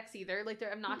bad effects either. Like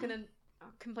I'm not gonna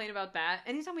complain about that.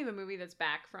 Anytime we have a movie that's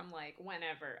back from like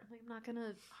whenever, I'm not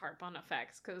gonna harp on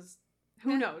effects because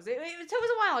who knows? It was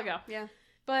a while ago. Yeah.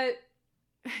 But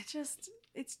it's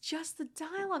just the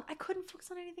dialogue. I couldn't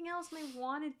focus on anything else, and I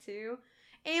wanted to.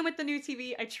 And with the new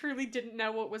TV, I truly didn't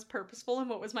know what was purposeful and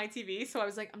what was my TV. So I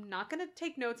was like, I'm not going to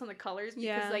take notes on the colors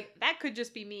because, like, that could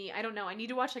just be me. I don't know. I need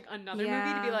to watch, like, another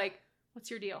movie to be like,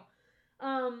 what's your deal?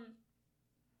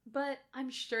 But I'm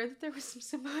sure that there was some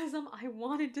symbolism. I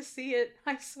wanted to see it.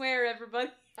 I swear, everybody.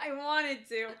 I wanted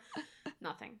to.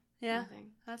 Nothing. Yeah.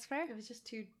 Nothing. That's fair. It was just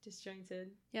too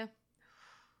disjointed. Yeah.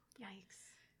 Yikes.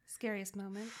 Scariest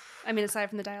moment. I mean, aside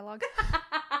from the dialogue.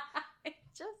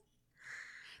 Just...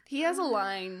 He has a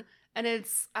line, and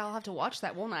it's, I'll have to watch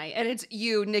that, won't I? And it's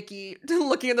you, Nikki,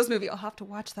 looking at this movie. I'll have to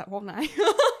watch that, won't I? That's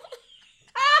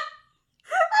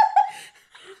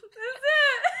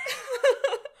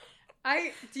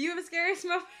it. Do you have a scariest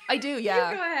moment? I do,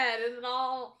 yeah. You go ahead, and then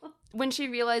I'll... When she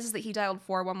realizes that he dialed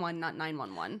 411, not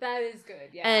 911. That is good,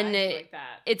 yeah. And I like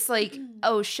that. It's like,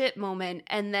 oh shit moment,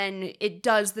 and then it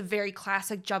does the very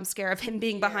classic jump scare of him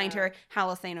being behind her,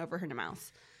 halothane over her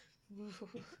mouth.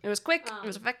 It was quick. It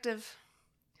was effective.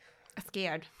 I'm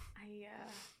scared.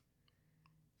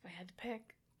 If I had to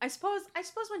pick, I suppose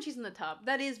when she's in the tub,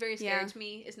 that is very scary to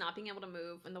me. Is not being able to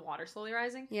move and the water slowly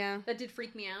rising. Yeah, that did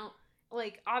freak me out.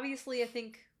 Like, obviously, I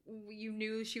think you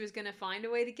knew she was gonna find a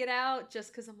way to get out,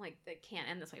 just because I'm like, it can't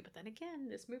end this way. But then again,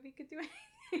 this movie could do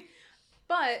anything.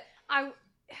 But I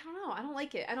don't know. I don't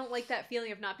like it. I don't like that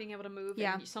feeling of not being able to move.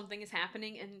 Yeah, and something is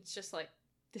happening, and it's just like,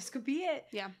 this could be it.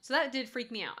 Yeah. So that did freak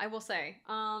me out, I will say.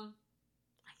 Yeah,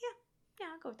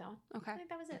 I'll go with that one. Okay. I think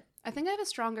that was it. I think I have a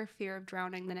stronger fear of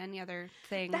drowning than any other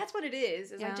thing. That's what it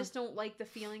is I just don't like the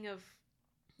feeling of,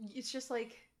 it's just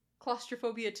like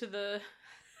claustrophobia to the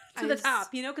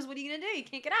top, you know? Because what are you going to do? You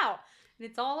can't get out. And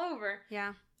it's all over.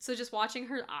 Yeah. So just watching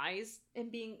her eyes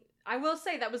and being, I will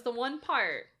say that was the one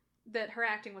part that her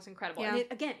acting was incredible. Yeah. And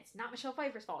again, it's not Michelle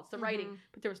Pfeiffer's fault. It's the writing.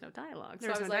 But there was no dialogue.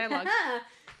 So I was like,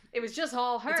 it was just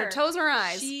all her. It's her toes or her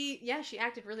eyes. She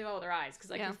acted really well with her eyes.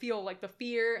 Because I can feel like the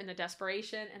fear and the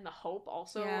desperation and the hope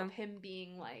also of him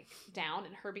being like down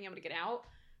and her being able to get out.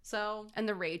 So. And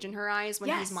the rage in her eyes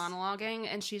when he's monologuing.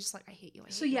 And she's just like, I hate you.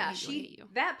 I hate you. I hate you.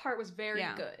 That part was very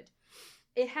good.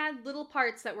 It had little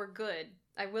parts that were good.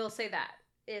 I will say that.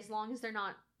 As long as they're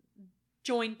not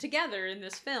joined together in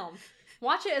this film.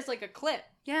 Watch it as like a clip.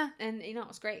 Yeah. And, you know,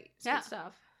 it's great. It's good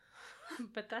stuff.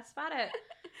 But that's about it.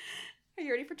 Are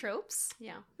you ready for tropes?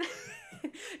 Yeah.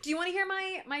 Do you want to hear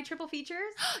my triple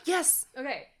features? Yes.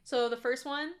 Okay. So the first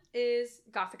one is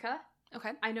Gothika.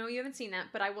 Okay. I know you haven't seen that,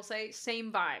 but I will say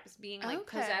same vibes. Being like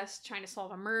possessed, trying to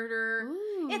solve a murder.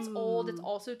 Ooh. It's old. It's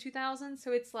also 2000.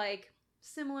 So it's like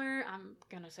similar. I'm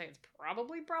going to say it's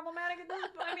probably problematic at this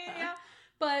point. I mean, yeah.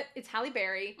 But it's Halle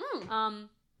Berry.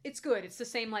 It's good. It's the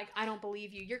same, like, I don't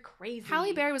believe you. You're crazy.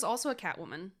 Halle Berry was also a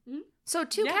Catwoman. Mm-hmm. So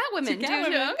two Catwomen.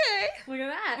 Okay. Look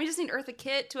at that. We just need Eartha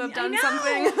Kitt to have done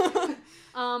something.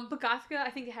 But Gothika,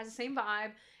 I think it has the same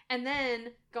vibe. And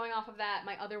then, going off of that,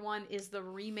 my other one is the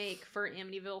remake for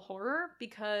Amityville Horror.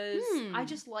 Because I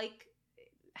just like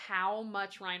how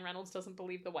much Ryan Reynolds doesn't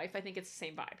believe the wife. I think it's the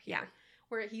same vibe here. Yeah.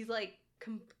 Where he's, like,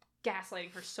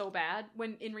 gaslighting her so bad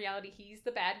when in reality he's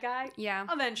the bad guy. Yeah.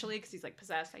 Eventually, because he's like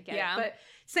possessed, I get it. But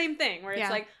same thing where it's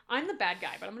like, I'm the bad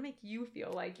guy, but I'm gonna make you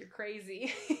feel like you're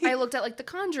crazy. I looked at like The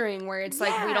Conjuring where it's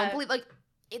like, we don't believe, like,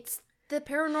 it's the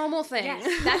paranormal thing.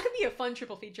 Yes, that could be a fun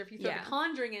triple feature if you throw The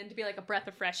Conjuring in to be like a breath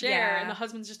of fresh air and the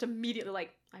husband's just immediately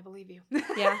like, I believe you.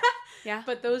 Yeah.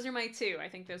 But those are my two. I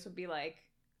think those would be like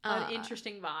an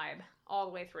interesting vibe all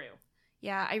the way through.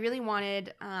 Yeah, I really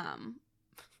wanted,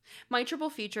 my triple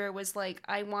feature was like,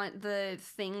 I want the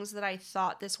things that I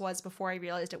thought this was before I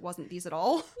realized it wasn't these at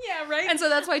all. Yeah, right? And so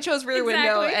that's why I chose Rear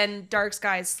Window and Dark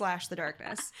Skies / The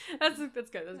Darkness. That's good. That's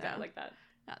good. I like that.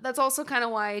 That's also kind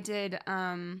of why I did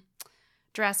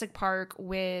Jurassic Park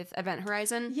with Event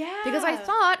Horizon. Yeah. Because I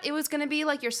thought it was going to be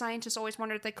like your scientists always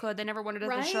wondered if they could. They never wondered if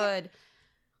they should.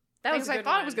 That was what I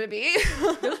thought it was going to be.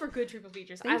 Those were good triple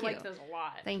features. I liked those a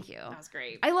lot. Thank you. That was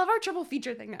great. I love our triple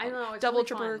feature thing now. I know. It's double, really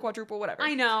triple, fun. quadruple, whatever.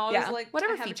 I know. I was like,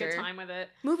 whatever I have feature. a good time with it.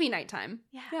 Movie nighttime.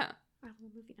 Yeah. I love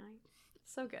movie night.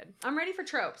 So good. I'm ready for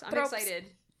tropes. I'm excited.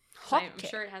 I'm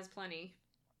sure it has plenty.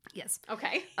 Yes.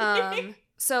 Okay.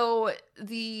 So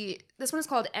this one is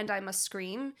called And I Must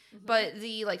Scream, but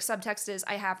the like subtext is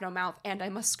I have no mouth and I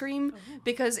must scream,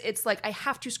 because it's like I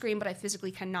have to scream but I physically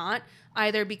cannot,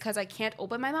 either because I can't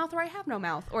open my mouth or I have no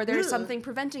mouth, or there's something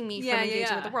preventing me from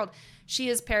engaging with the world. She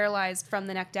is paralyzed from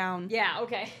the neck down. Yeah,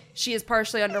 okay. She is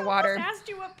partially underwater. I almost asked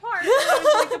you what part. It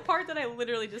was like the part that I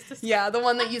literally just described. Yeah, the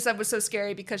one that you said was so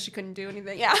scary because she couldn't do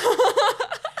anything. Yeah.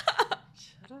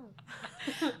 Shut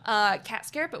up. Cat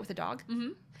scare, but with a dog.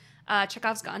 Mm-hmm.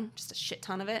 Chekhov's gun, just a shit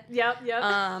ton of it.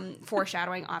 Yep.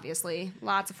 Foreshadowing, obviously.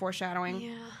 Lots of foreshadowing.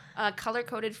 Yeah.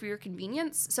 Color-coded for your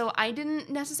convenience. So I didn't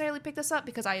necessarily pick this up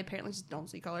because I apparently just don't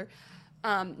see color.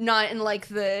 Not in like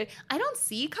the, I don't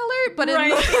see color, but in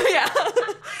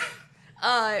the,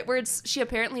 where she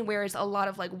apparently wears a lot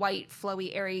of like white,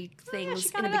 flowy, airy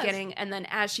things in the beginning, and then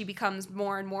as she becomes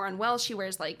more and more unwell, she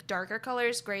wears like darker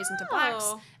colors, grays into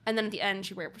blacks, and then at the end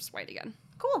she wears white again.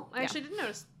 Cool. I actually didn't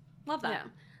notice. Love that.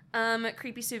 Yeah.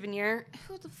 Creepy souvenir.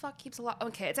 Who the fuck keeps a lock?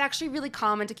 Okay, it's actually really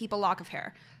common to keep a lock of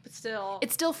hair. But still.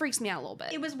 It still freaks me out a little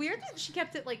bit. It was weird that she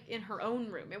kept it, like, in her own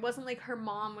room. It wasn't like her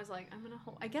mom was like, I'm gonna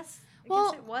hold... I guess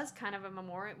it was kind of a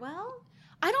memorial. Well...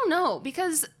 I don't know,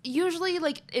 because usually,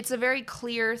 like, it's a very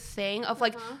clear thing of,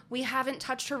 like, we haven't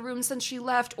touched her room since she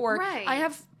left, or I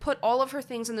have put all of her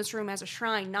things in this room as a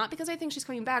shrine, not because I think she's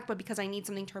coming back, but because I need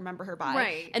something to remember her by.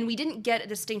 Right. And we didn't get a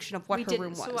distinction of what her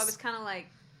room was. So I was kind of like...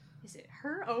 Is it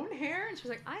her own hair? And she was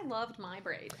like, I loved my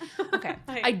braid. Okay.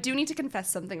 I do need to confess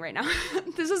something right now.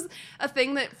 This is a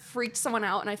thing that freaked someone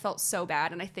out, and I felt so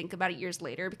bad, and I think about it years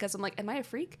later because I'm like, am I a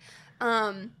freak?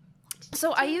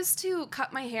 So I used to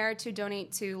cut my hair to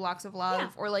donate to Locks of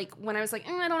Love, or like when I was like,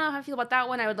 I don't know how I feel about that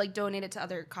one, I would like donate it to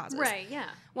other causes. Right, yeah.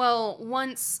 Well,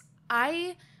 once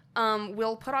I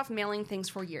will put off mailing things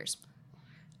for years.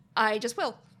 I just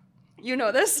will. You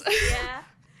know this. Yeah.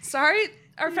 Sorry,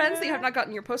 our friends that you have not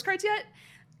gotten your postcards yet.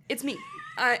 It's me.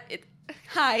 Hi.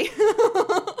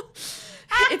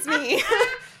 It's me.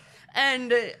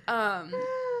 And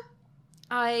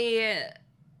I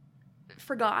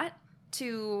forgot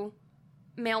to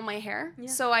mail my hair. Yeah.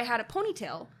 So I had a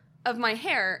ponytail of my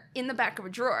hair in the back of a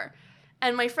drawer.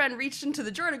 And my friend reached into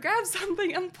the drawer to grab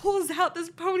something and pulls out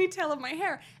this ponytail of my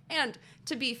hair. And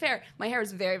to be fair, my hair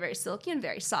is very, very silky and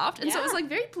very soft. And so it was like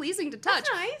very pleasing to touch.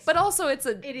 That's nice. But also it's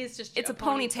a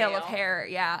ponytail of hair,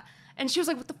 yeah. And she was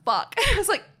like, what the fuck? I was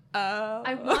like, oh.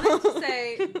 I wanted to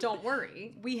say, don't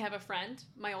worry. We have a friend,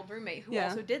 my old roommate, who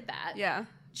also did that. Yeah.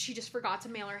 She just forgot to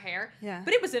mail her hair. Yeah.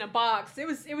 But it was in a box. It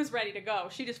was ready to go.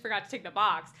 She just forgot to take the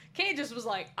box. Kay just was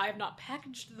like, I have not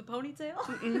packaged the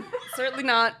ponytail. Certainly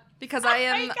not. Because I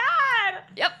am... Oh my god!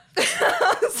 Yep.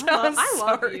 So I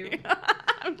love you.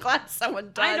 I'm glad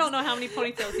someone does. I don't know how many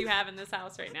ponytails you have in this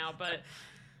house right now, but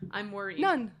I'm worried.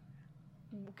 None.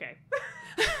 Okay.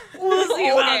 We'll see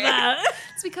about that.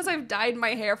 It's because I've dyed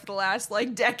my hair for the last,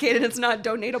 like, decade and it's not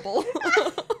donatable.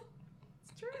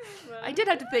 It's true. But... I did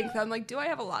have to think, I'm like, do I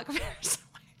have a lock of hair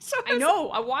somewhere? So I know.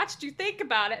 I watched you think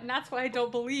about it, and that's why I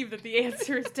don't believe that the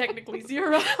answer is technically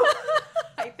 0.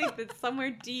 I think that somewhere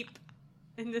deep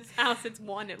in this house, it's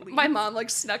 1 at least. My mom, like,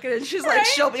 snuck it in. She's like,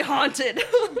 she'll be haunted.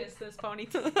 I miss this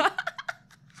ponytail.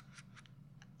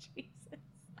 Jesus.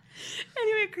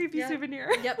 Anyway, creepy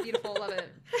souvenir. Yep, beautiful. Love it.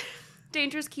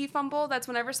 Dangerous key fumble. That's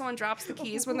whenever someone drops the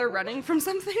keys when they're running from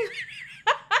something.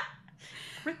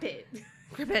 Grip it.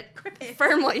 Grip it. Grip it.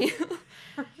 Firmly.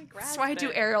 That's why I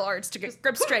do aerial arts to get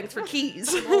grip strength for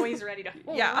keys. I'm always ready to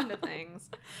hold on to things.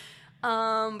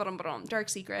 Dark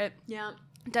Secret. Yeah.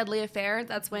 Deadly Affair.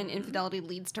 That's when infidelity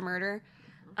leads to murder.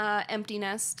 Empty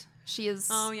Nest. She is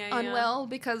unwell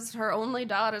because her only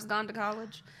daughter's gone to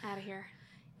college. Out of here.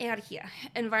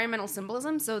 Environmental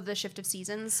symbolism. So the shift of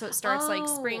seasons. So it starts like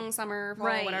spring, summer,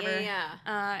 fall, whatever.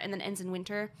 And then ends in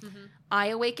winter. I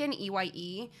Awaken,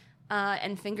 EYE.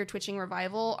 And Finger Twitching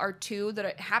Revival are 2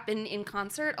 that happen in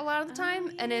concert a lot of the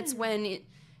time. And it's when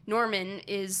Norman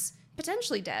is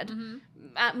potentially dead,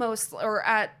 at most, or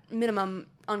at minimum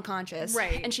unconscious.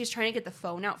 Right. And she's trying to get the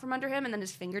phone out from under him, and then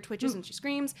his finger twitches and she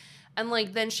screams. And,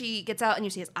 like, then she gets out and you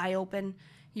see his eye open.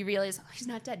 You realize, oh, he's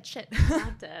not dead. Shit.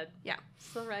 Not dead. Yeah.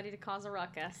 Still ready to cause a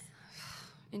ruckus.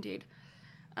 Indeed.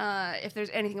 If there's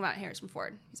anything about Harrison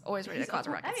Ford, he's always ready to cause a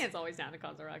ruckus. I think it's always down to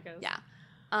cause a ruckus. Yeah.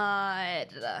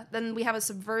 Then we have a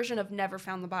subversion of Never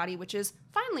Found the Body, which is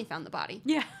Finally Found the Body.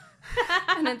 Yeah.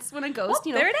 And it's when a ghost,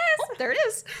 there it is. Oh, there it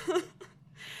is.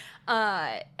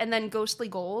 And then Ghostly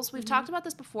Goals. We've talked about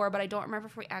this before, but I don't remember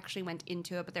if we actually went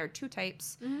into it, but there are 2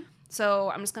 types. So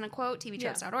I'm just going to quote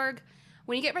tvtropes.org.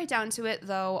 When you get right down to it,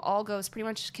 though, all ghosts pretty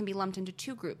much can be lumped into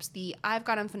 2 groups, the I've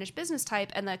got unfinished business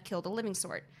type and the killed a living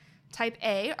sort. Type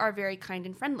A are very kind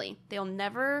and friendly. They'll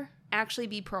never actually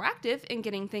be proactive in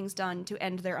getting things done to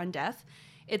end their undeath.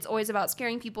 It's always about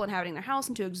scaring people inhabiting their house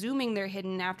into exhuming their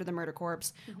hidden after the murder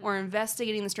corpse, or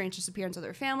investigating the strange disappearance of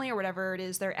their family, or whatever it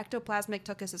is their ectoplasmic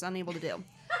tuchus is unable to do.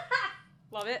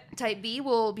 Love it. Type B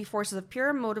will be forces of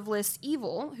pure, motiveless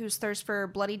evil, whose thirst for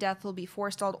bloody death will be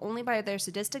forestalled only by their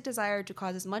sadistic desire to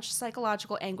cause as much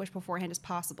psychological anguish beforehand as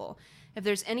possible. If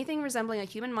there's anything resembling a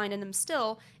human mind in them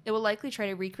still, it will likely try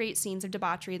to recreate scenes of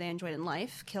debauchery they enjoyed in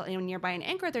life, kill anyone nearby and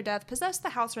anchor at their death, possess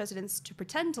the house residents to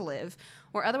pretend to live,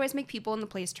 or otherwise make people in the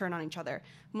place turn on each other.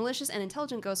 Malicious and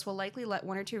intelligent ghosts will likely let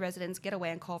one or two residents get away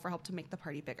and call for help to make the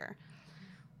party bigger.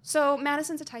 So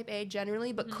Madison's a type A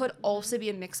generally, but could also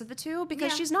be a mix of the two,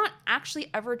 because she's not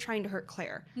actually ever trying to hurt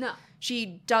Claire. No.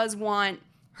 She does want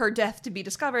her death to be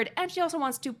discovered, and she also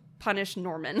wants to punish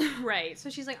Norman. Right. So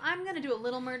she's like, I'm going to do a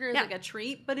little murder as like a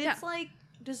treat, but it's like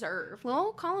deserved.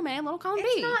 Little column A, little column B.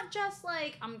 It's not just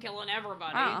like, I'm killing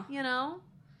everybody, you know?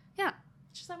 Yeah.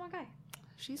 It's just that one guy.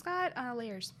 She's got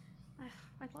layers.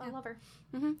 I love her.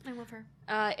 Mm-hmm. I love her.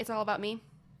 It's all about me.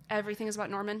 Everything is about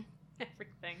Norman.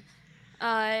 Everything.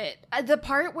 The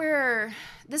part where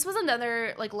this was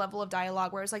another like level of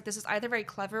dialogue where it's like, this is either very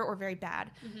clever or very bad.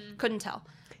 Couldn't tell.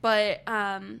 But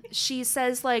she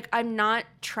says like, I'm not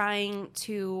trying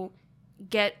to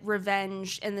get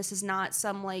revenge, and this is not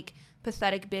some like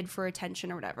pathetic bid for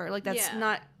attention or whatever. Like that's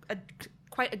not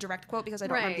quite a direct quote, because I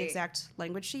don't remember the exact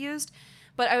language she used.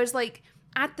 But I was like,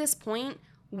 at this point,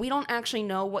 we don't actually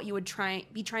know what you would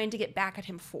be trying to get back at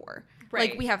him for.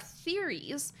 Like, we have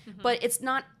theories, but it's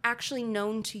not actually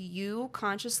known to you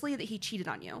consciously that he cheated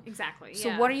on you. Exactly.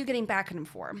 So what are you getting back at him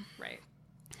for? Right.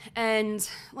 And,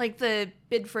 like, the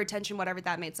bid for attention, whatever,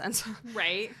 that made sense.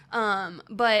 Right.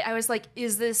 But I was like,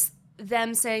 is this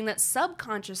them saying that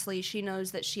subconsciously she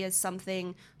knows that she has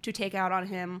something to take out on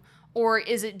him? Or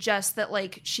is it just that,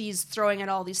 like, she's throwing at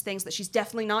all these things that she's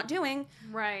definitely not doing?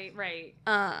 Right, right.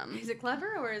 Is it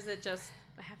clever, or is it just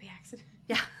a happy accident?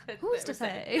 Yeah. Who's to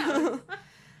say?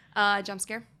 Jump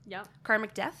scare. Yep.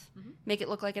 Karmic death. Make it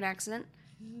look like an accident.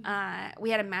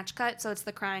 We had a match cut, so it's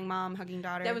the crying mom hugging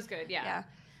daughter. That was good, yeah.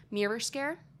 Mirror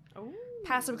scare. Oh.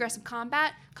 Passive aggressive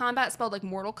combat. Combat spelled like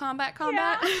Mortal Kombat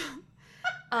combat.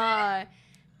 Yeah.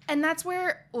 And that's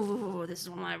where, ooh, this is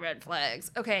one of my red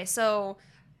flags. Okay, so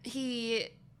he,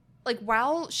 like,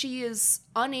 while she is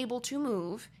unable to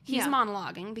move, he's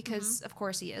monologuing, because of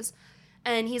course he is.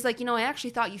 And he's like, you know, I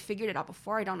actually thought you figured it out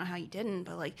before. I don't know how you didn't,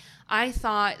 but, like, I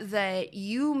thought that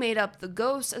you made up the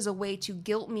ghost as a way to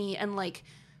guilt me and, like,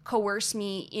 coerce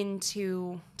me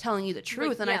into telling you the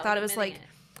truth. Like, and I thought it was, like,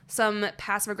 some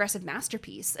passive-aggressive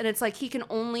masterpiece. And it's like, he can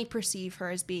only perceive her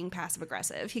as being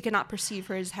passive-aggressive. He cannot perceive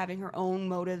her as having her own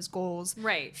motives, goals,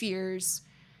 fears,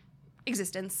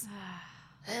 existence.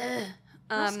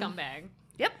 Scumbag.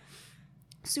 Yep.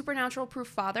 Supernatural proof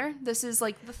father. This is,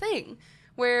 like, the thing.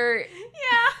 Where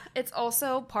it's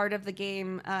also part of the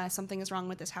game, Something is Wrong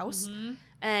with This House.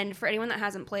 And for anyone that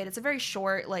hasn't played, it's a very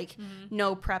short, like,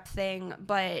 no prep thing,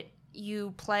 but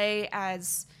you play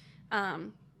as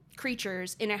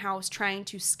creatures in a house trying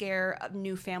to scare a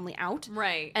new family out.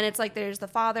 Right. And it's like there's the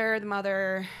father, the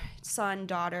mother, son,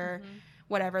 daughter,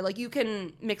 whatever. Like, you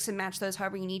can mix and match those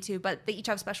however you need to, but they each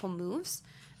have special moves.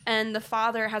 And the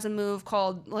father has a move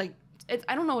called, like,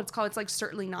 I don't know what it's called. It's like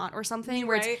Certainly Not or something,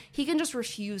 where he can just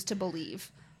refuse to believe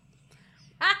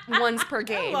once per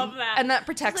game. I love that. And that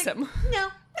protects like, him. No.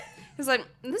 He's like,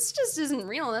 this just isn't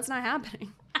real. That's not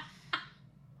happening.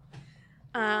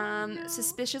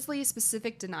 Suspiciously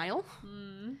specific denial.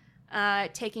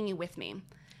 Taking you with me.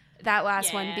 That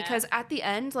last one. Because at the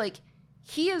end, like,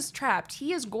 he is trapped.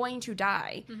 He is going to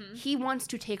die. He wants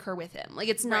to take her with him. Like,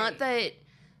 it's not that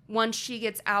once she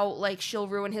gets out, like, she'll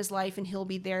ruin his life and he'll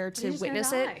be there to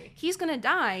witness it. He's gonna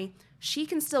die. She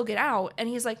can still get out. And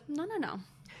he's like, no.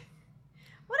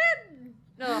 What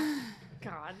a... Oh,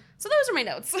 God. So those are my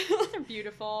notes. They're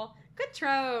beautiful. Good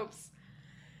tropes.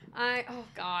 Oh,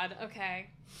 God. Okay.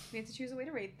 We have to choose a way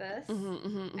to rate this.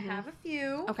 I have a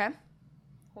few. Okay.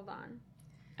 Hold on.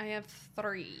 I have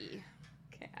 3.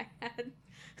 Okay, I had...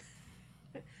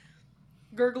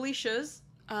 Gurglicious.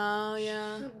 Oh,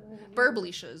 yeah.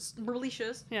 Burblicious.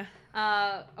 Burblicious. Yeah.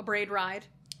 A braid ride.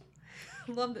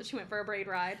 Love that she went for a braid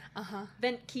ride.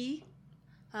 Vent key.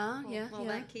 Yeah.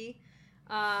 Vent key.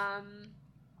 I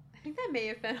think that may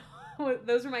have been...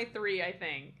 Those are my 3, I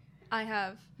think. I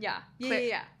have... Yeah.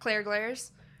 Claire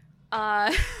glares.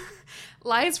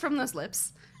 Lies from those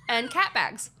lips. And cat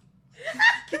bags.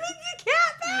 Can we do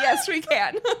cat bags? Yes, we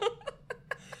can.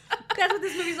 That's what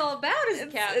this movie's all about, is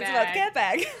cat bag. It's about cat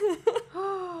bag.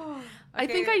 Okay. I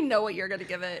think I know what you're going to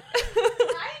give it.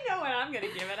 I know what I'm going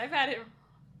to give it. I've had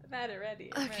it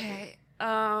ready. Okay.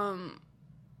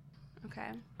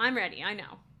 Okay. I'm ready. I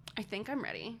know. I think I'm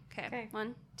ready. Okay. Okay.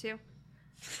 1, 2.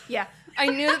 Yeah. I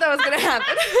knew that was going to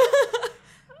happen.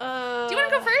 Do you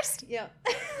want to go first? Yep.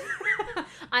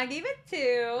 I gave it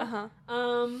 2. Uh-huh.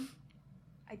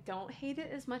 I don't hate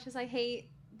it as much as I hate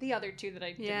the other 2 that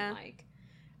I didn't like.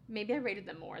 Maybe I rated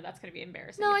them more. That's going to be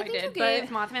embarrassing No, if I think did, you gave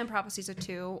Mothman Prophecies a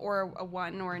 2 or a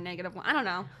 1 or a -1. I don't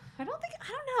know. I don't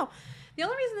know. The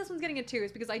only reason this one's getting a 2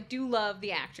 is because I do love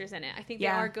the actors in it. I think they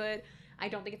are good. I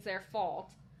don't think it's their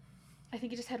fault. I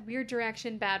think it just had weird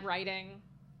direction, bad writing.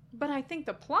 But I think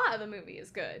the plot of the movie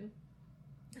is good.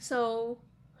 So,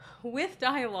 with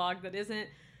dialogue that isn't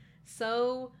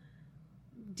so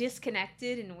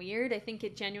disconnected and weird, I think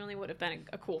it genuinely would have been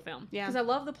a cool film. Yeah. Because I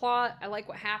love the plot. I like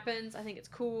what happens. I think it's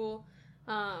cool.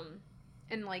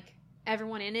 And, like,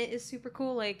 everyone in it is super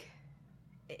cool. Like,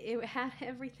 it had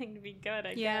everything to be good,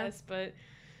 I guess. But,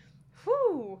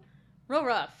 whew, real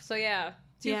rough. So, yeah,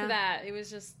 2 for that. It was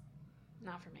just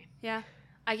not for me. Yeah.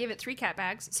 I gave it 3 cat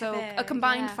bags. So, Cat a bag,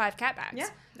 combined 5 cat bags. Yeah.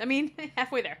 I mean,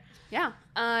 halfway there. Yeah.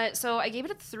 So I gave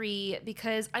it a 3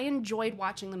 because I enjoyed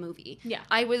watching the movie. Yeah.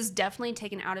 I was definitely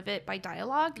taken out of it by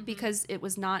dialogue because it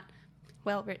was not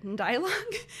well-written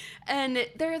dialogue. And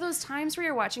there are those times where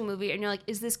you're watching a movie and you're like,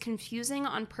 is this confusing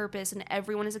on purpose? And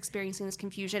everyone is experiencing this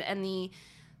confusion and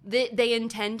they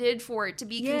intended for it to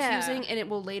be confusing and it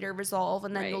will later resolve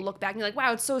and then you'll look back and you're like,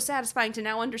 wow, it's so satisfying to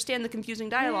now understand the confusing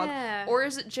dialogue. Yeah. Or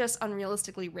is it just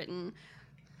unrealistically written?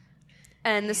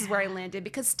 And this is where I landed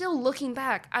because still looking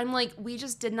back, I'm like, we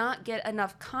just did not get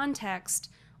enough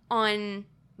context on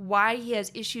why he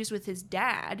has issues with his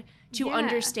dad to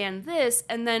understand this.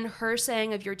 And then her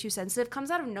saying of you're too sensitive comes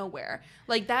out of nowhere.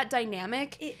 Like that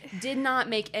dynamic did not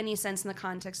make any sense in the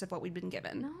context of what we'd been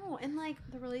given. No, and like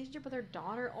the relationship with her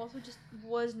daughter also just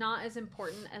was not as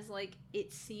important as like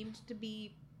it seemed to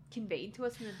be conveyed to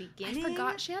us in the beginning. I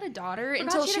forgot she had a daughter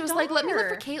until she was like, let me look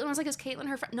for Caitlin. I was like, is Caitlin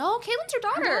her friend? No, Caitlin's her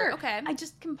daughter. Okay. I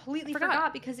just completely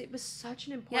forgot because it was such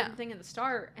an important thing in the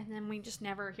start, and then we just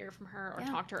never hear from her or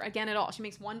talk to her again at all. She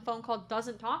makes one phone call,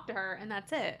 doesn't talk to her, and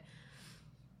that's it.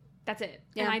 That's it.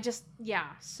 Yeah. And I just,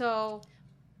 so.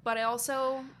 But I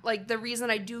also, like, the reason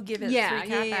I do give it 3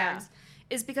 cat bags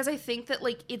is because I think that,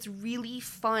 like, it's really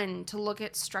fun to look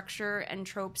at structure and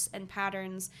tropes and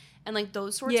patterns and, like,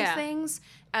 those sorts of things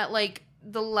at, like,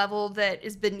 the level that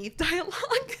is beneath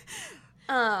dialogue.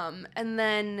 And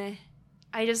then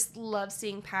I just love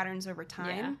seeing patterns over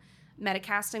time.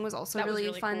 Metacasting was also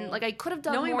really fun. Cool. Like, I could have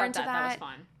done more into that. That was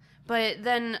fun. But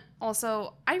then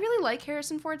also, I really like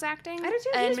Harrison Ford's acting. I do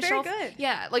too. He's very good.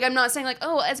 Yeah, like I'm not saying like,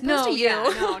 oh, as opposed to you.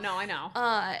 No, I know.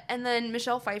 And then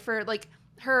Michelle Pfeiffer, like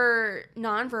her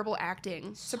nonverbal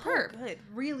acting, superb. Good,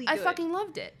 really good. I fucking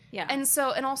loved it. Yeah.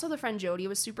 And also the friend Jodie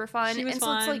was super fun. She was and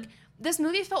fun. So it's like this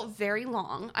movie felt very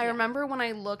long. I remember when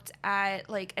I looked at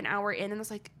like an hour in and I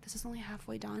was like, this is only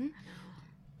halfway done. I know.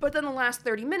 But then the last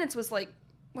 30 minutes was like,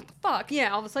 what the fuck?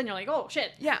 Yeah, all of a sudden you're like, oh,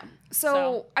 shit. Yeah.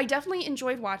 So I definitely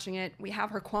enjoyed watching it. We have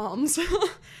her qualms.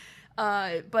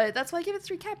 But that's why I give it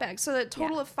 3 cat bags. So a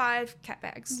total of 5 cat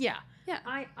bags. Yeah. Yeah.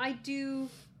 I do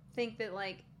think that,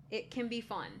 like, it can be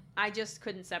fun. I just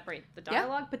couldn't separate the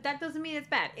dialogue, but that doesn't mean it's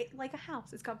bad. It, like a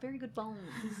house. It's got very good bones.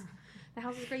 The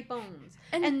house has great bones.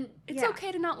 And it's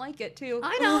okay to not like it, too.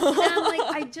 I know. And I'm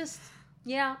like,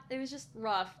 it was just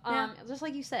rough. Just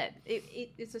like you said,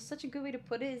 it's just such a good way to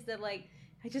put it is that, like,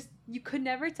 you could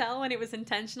never tell when it was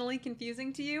intentionally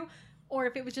confusing to you or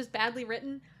if it was just badly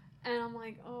written. And I'm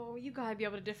like, oh, you gotta be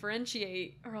able to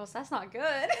differentiate or else that's not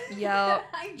good. Yeah.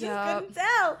 I just couldn't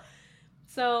tell.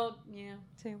 So,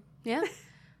 2. Yeah.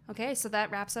 Okay, so that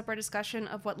wraps up our discussion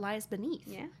of what lies beneath.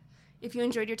 Yeah. If you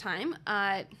enjoyed your time,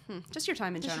 just your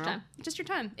time in general. Just your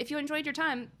time. If you enjoyed your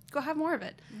time, go have more of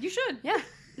it. You should. Yeah.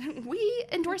 We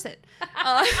endorse it.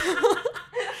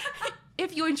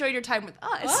 If you enjoyed your time with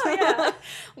us,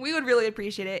 we would really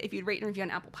appreciate it if you'd rate and review on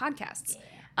Apple Podcasts.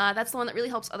 Yeah. That's the one that really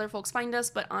helps other folks find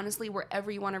us, but honestly, wherever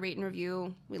you want to rate and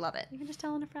review, we love it. Even just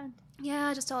telling a friend.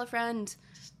 Yeah, just tell a friend.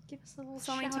 Just give us a little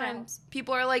so many shout times.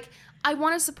 People are like, I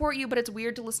want to support you, but it's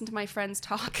weird to listen to my friends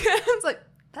talk. It's like,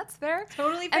 that's fair.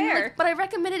 Totally fair. Like, but I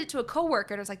recommended it to a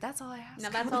coworker, and I was like, that's all I ask. No,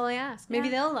 that's all I ask. Maybe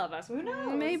they'll love us. Who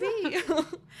knows? Maybe.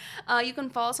 You can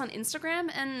follow us on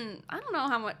Instagram, and I don't know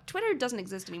how much. Twitter doesn't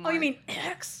exist anymore. Oh, you mean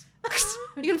X?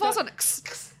 You can follow us on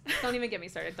X. Don't even get me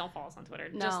started. Don't follow us on Twitter.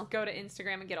 No. Just go to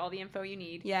Instagram and get all the info you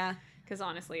need. Yeah. Because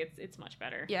honestly, it's much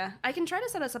better. Yeah. I can try to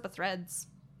set us up a Threads.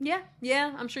 Yeah.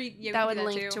 I'm sure you that would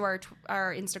link to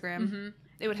our Instagram. Mm-hmm.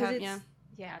 It would have,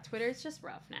 Yeah, Twitter is just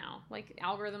rough now. Like,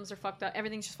 algorithms are fucked up.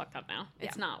 Everything's just fucked up now.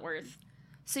 It's not worth.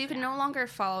 So you can no longer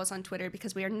follow us on Twitter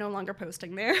because we are no longer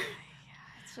posting there. Yeah,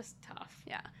 it's just tough.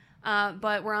 Yeah.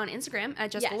 But we're on Instagram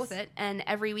at Just Go Yes. With It, and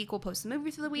every week we'll post a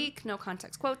movie for the week, no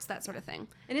context quotes, that sort of thing.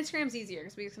 And Instagram's easier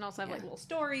because we can also have like Yeah. little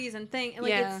stories and things. And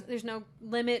like Yeah. there's no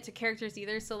limit to characters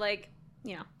either. So like,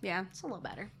 you know, Yeah. it's a little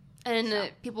better. And So.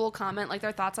 people will comment like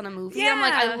their thoughts on a movie. I'm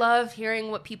like, Yeah. I love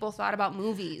hearing what people thought about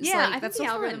movies. Yeah, like, I think that's the so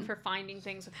algorithm fun. for finding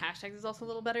things with hashtags is also a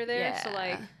little better there. So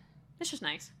like, Yeah. it's just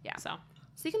nice. Yeah. So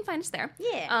So you can find us there.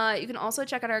 yeah. You can also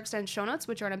check out our extended show notes,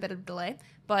 which are on a bit of delay,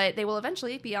 but they will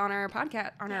eventually be on our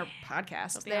podcast.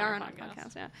 They'll be They on are our on our podcast.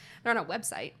 podcast. Yeah, they're on our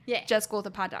website. Yeah.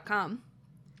 JustGoWithItPod.com.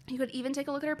 You could even take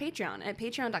a look at our Patreon at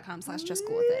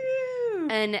patreon.com/JustGoWithIt.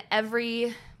 And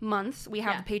every month we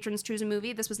have Yeah. the patrons choose a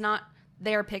movie. This was not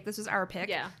their pick. This was our pick.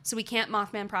 Yeah. So we can't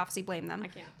Mothman Prophecy blame them. I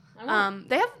can't. I won't.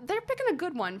 They're picking a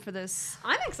good one for this.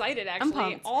 I'm excited actually.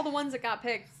 pumped. All the ones that got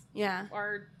picked Yeah.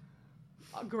 are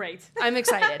great. I'm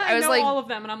excited. I was know like, all of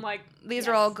them, and I'm like, these yes,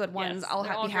 are all good ones. yes, I'll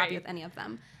they're all be happy great. with any of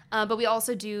them. But we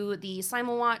also do the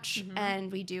Simul Watch, Mm-hmm.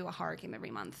 and we do a horror game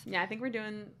every month. Yeah, I think we're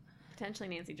doing potentially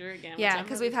Nancy Drew again. which Yeah, I'm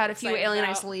because really we've had a few excited Alien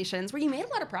about. Isolations where you made a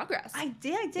lot of progress. I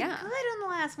did Yeah. good on the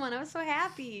last one. I was so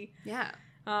happy. Yeah.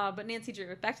 But Nancy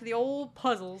Drew, back to the old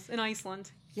puzzles in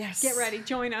Iceland. Yes. Get ready,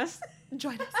 join us.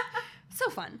 Join us. So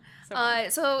fun. So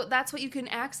fun. So that's what you can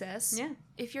access Yeah.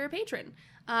 if you're a patron.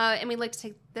 And we'd like to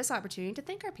take this opportunity to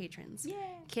thank our patrons. Yeah.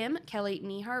 Kim, Kelly,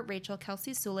 Nihar, Rachel,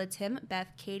 Kelsey, Sula, Tim, Beth,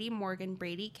 Katie, Morgan,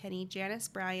 Brady, Kenny, Janice,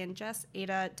 Brian, Jess,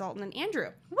 Ada, Dalton, and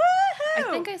Andrew. Woohoo! I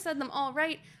think I said them all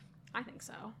right. I think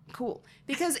so. Cool.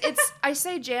 Because it's, I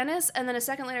say Janice, and then a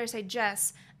second later I say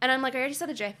Jess, and I'm like, I already said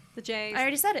a J. The J's, I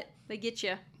already said it. they get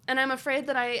you. And I'm afraid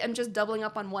that I am just doubling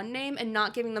up on one name and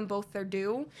not giving them both their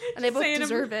due. And they Just both saying 'em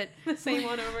deserve it. The same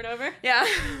one over and over. Yeah.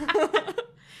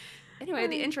 Anyway,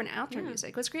 the intro and outro Yeah.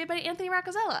 music was created by Anthony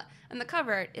Roccazella, and the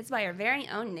cover art is by our very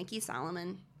own Nikki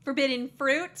Solomon. Forbidden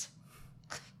fruit.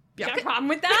 Yuck. Got a problem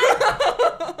with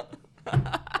that?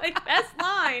 Like, best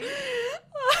line.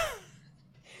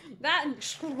 That and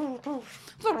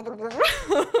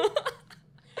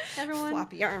everyone.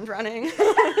 Floppy armed running.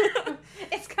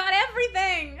 It's got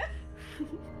everything.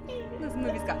 This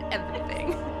movie's got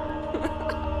everything.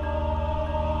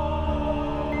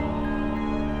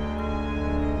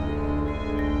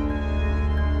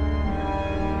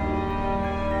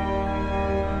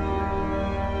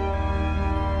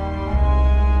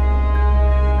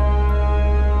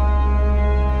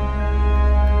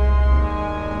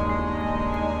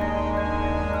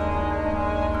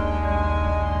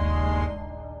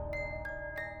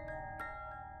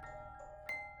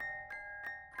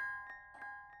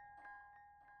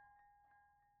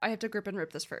 I have to grip and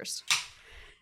rip this first.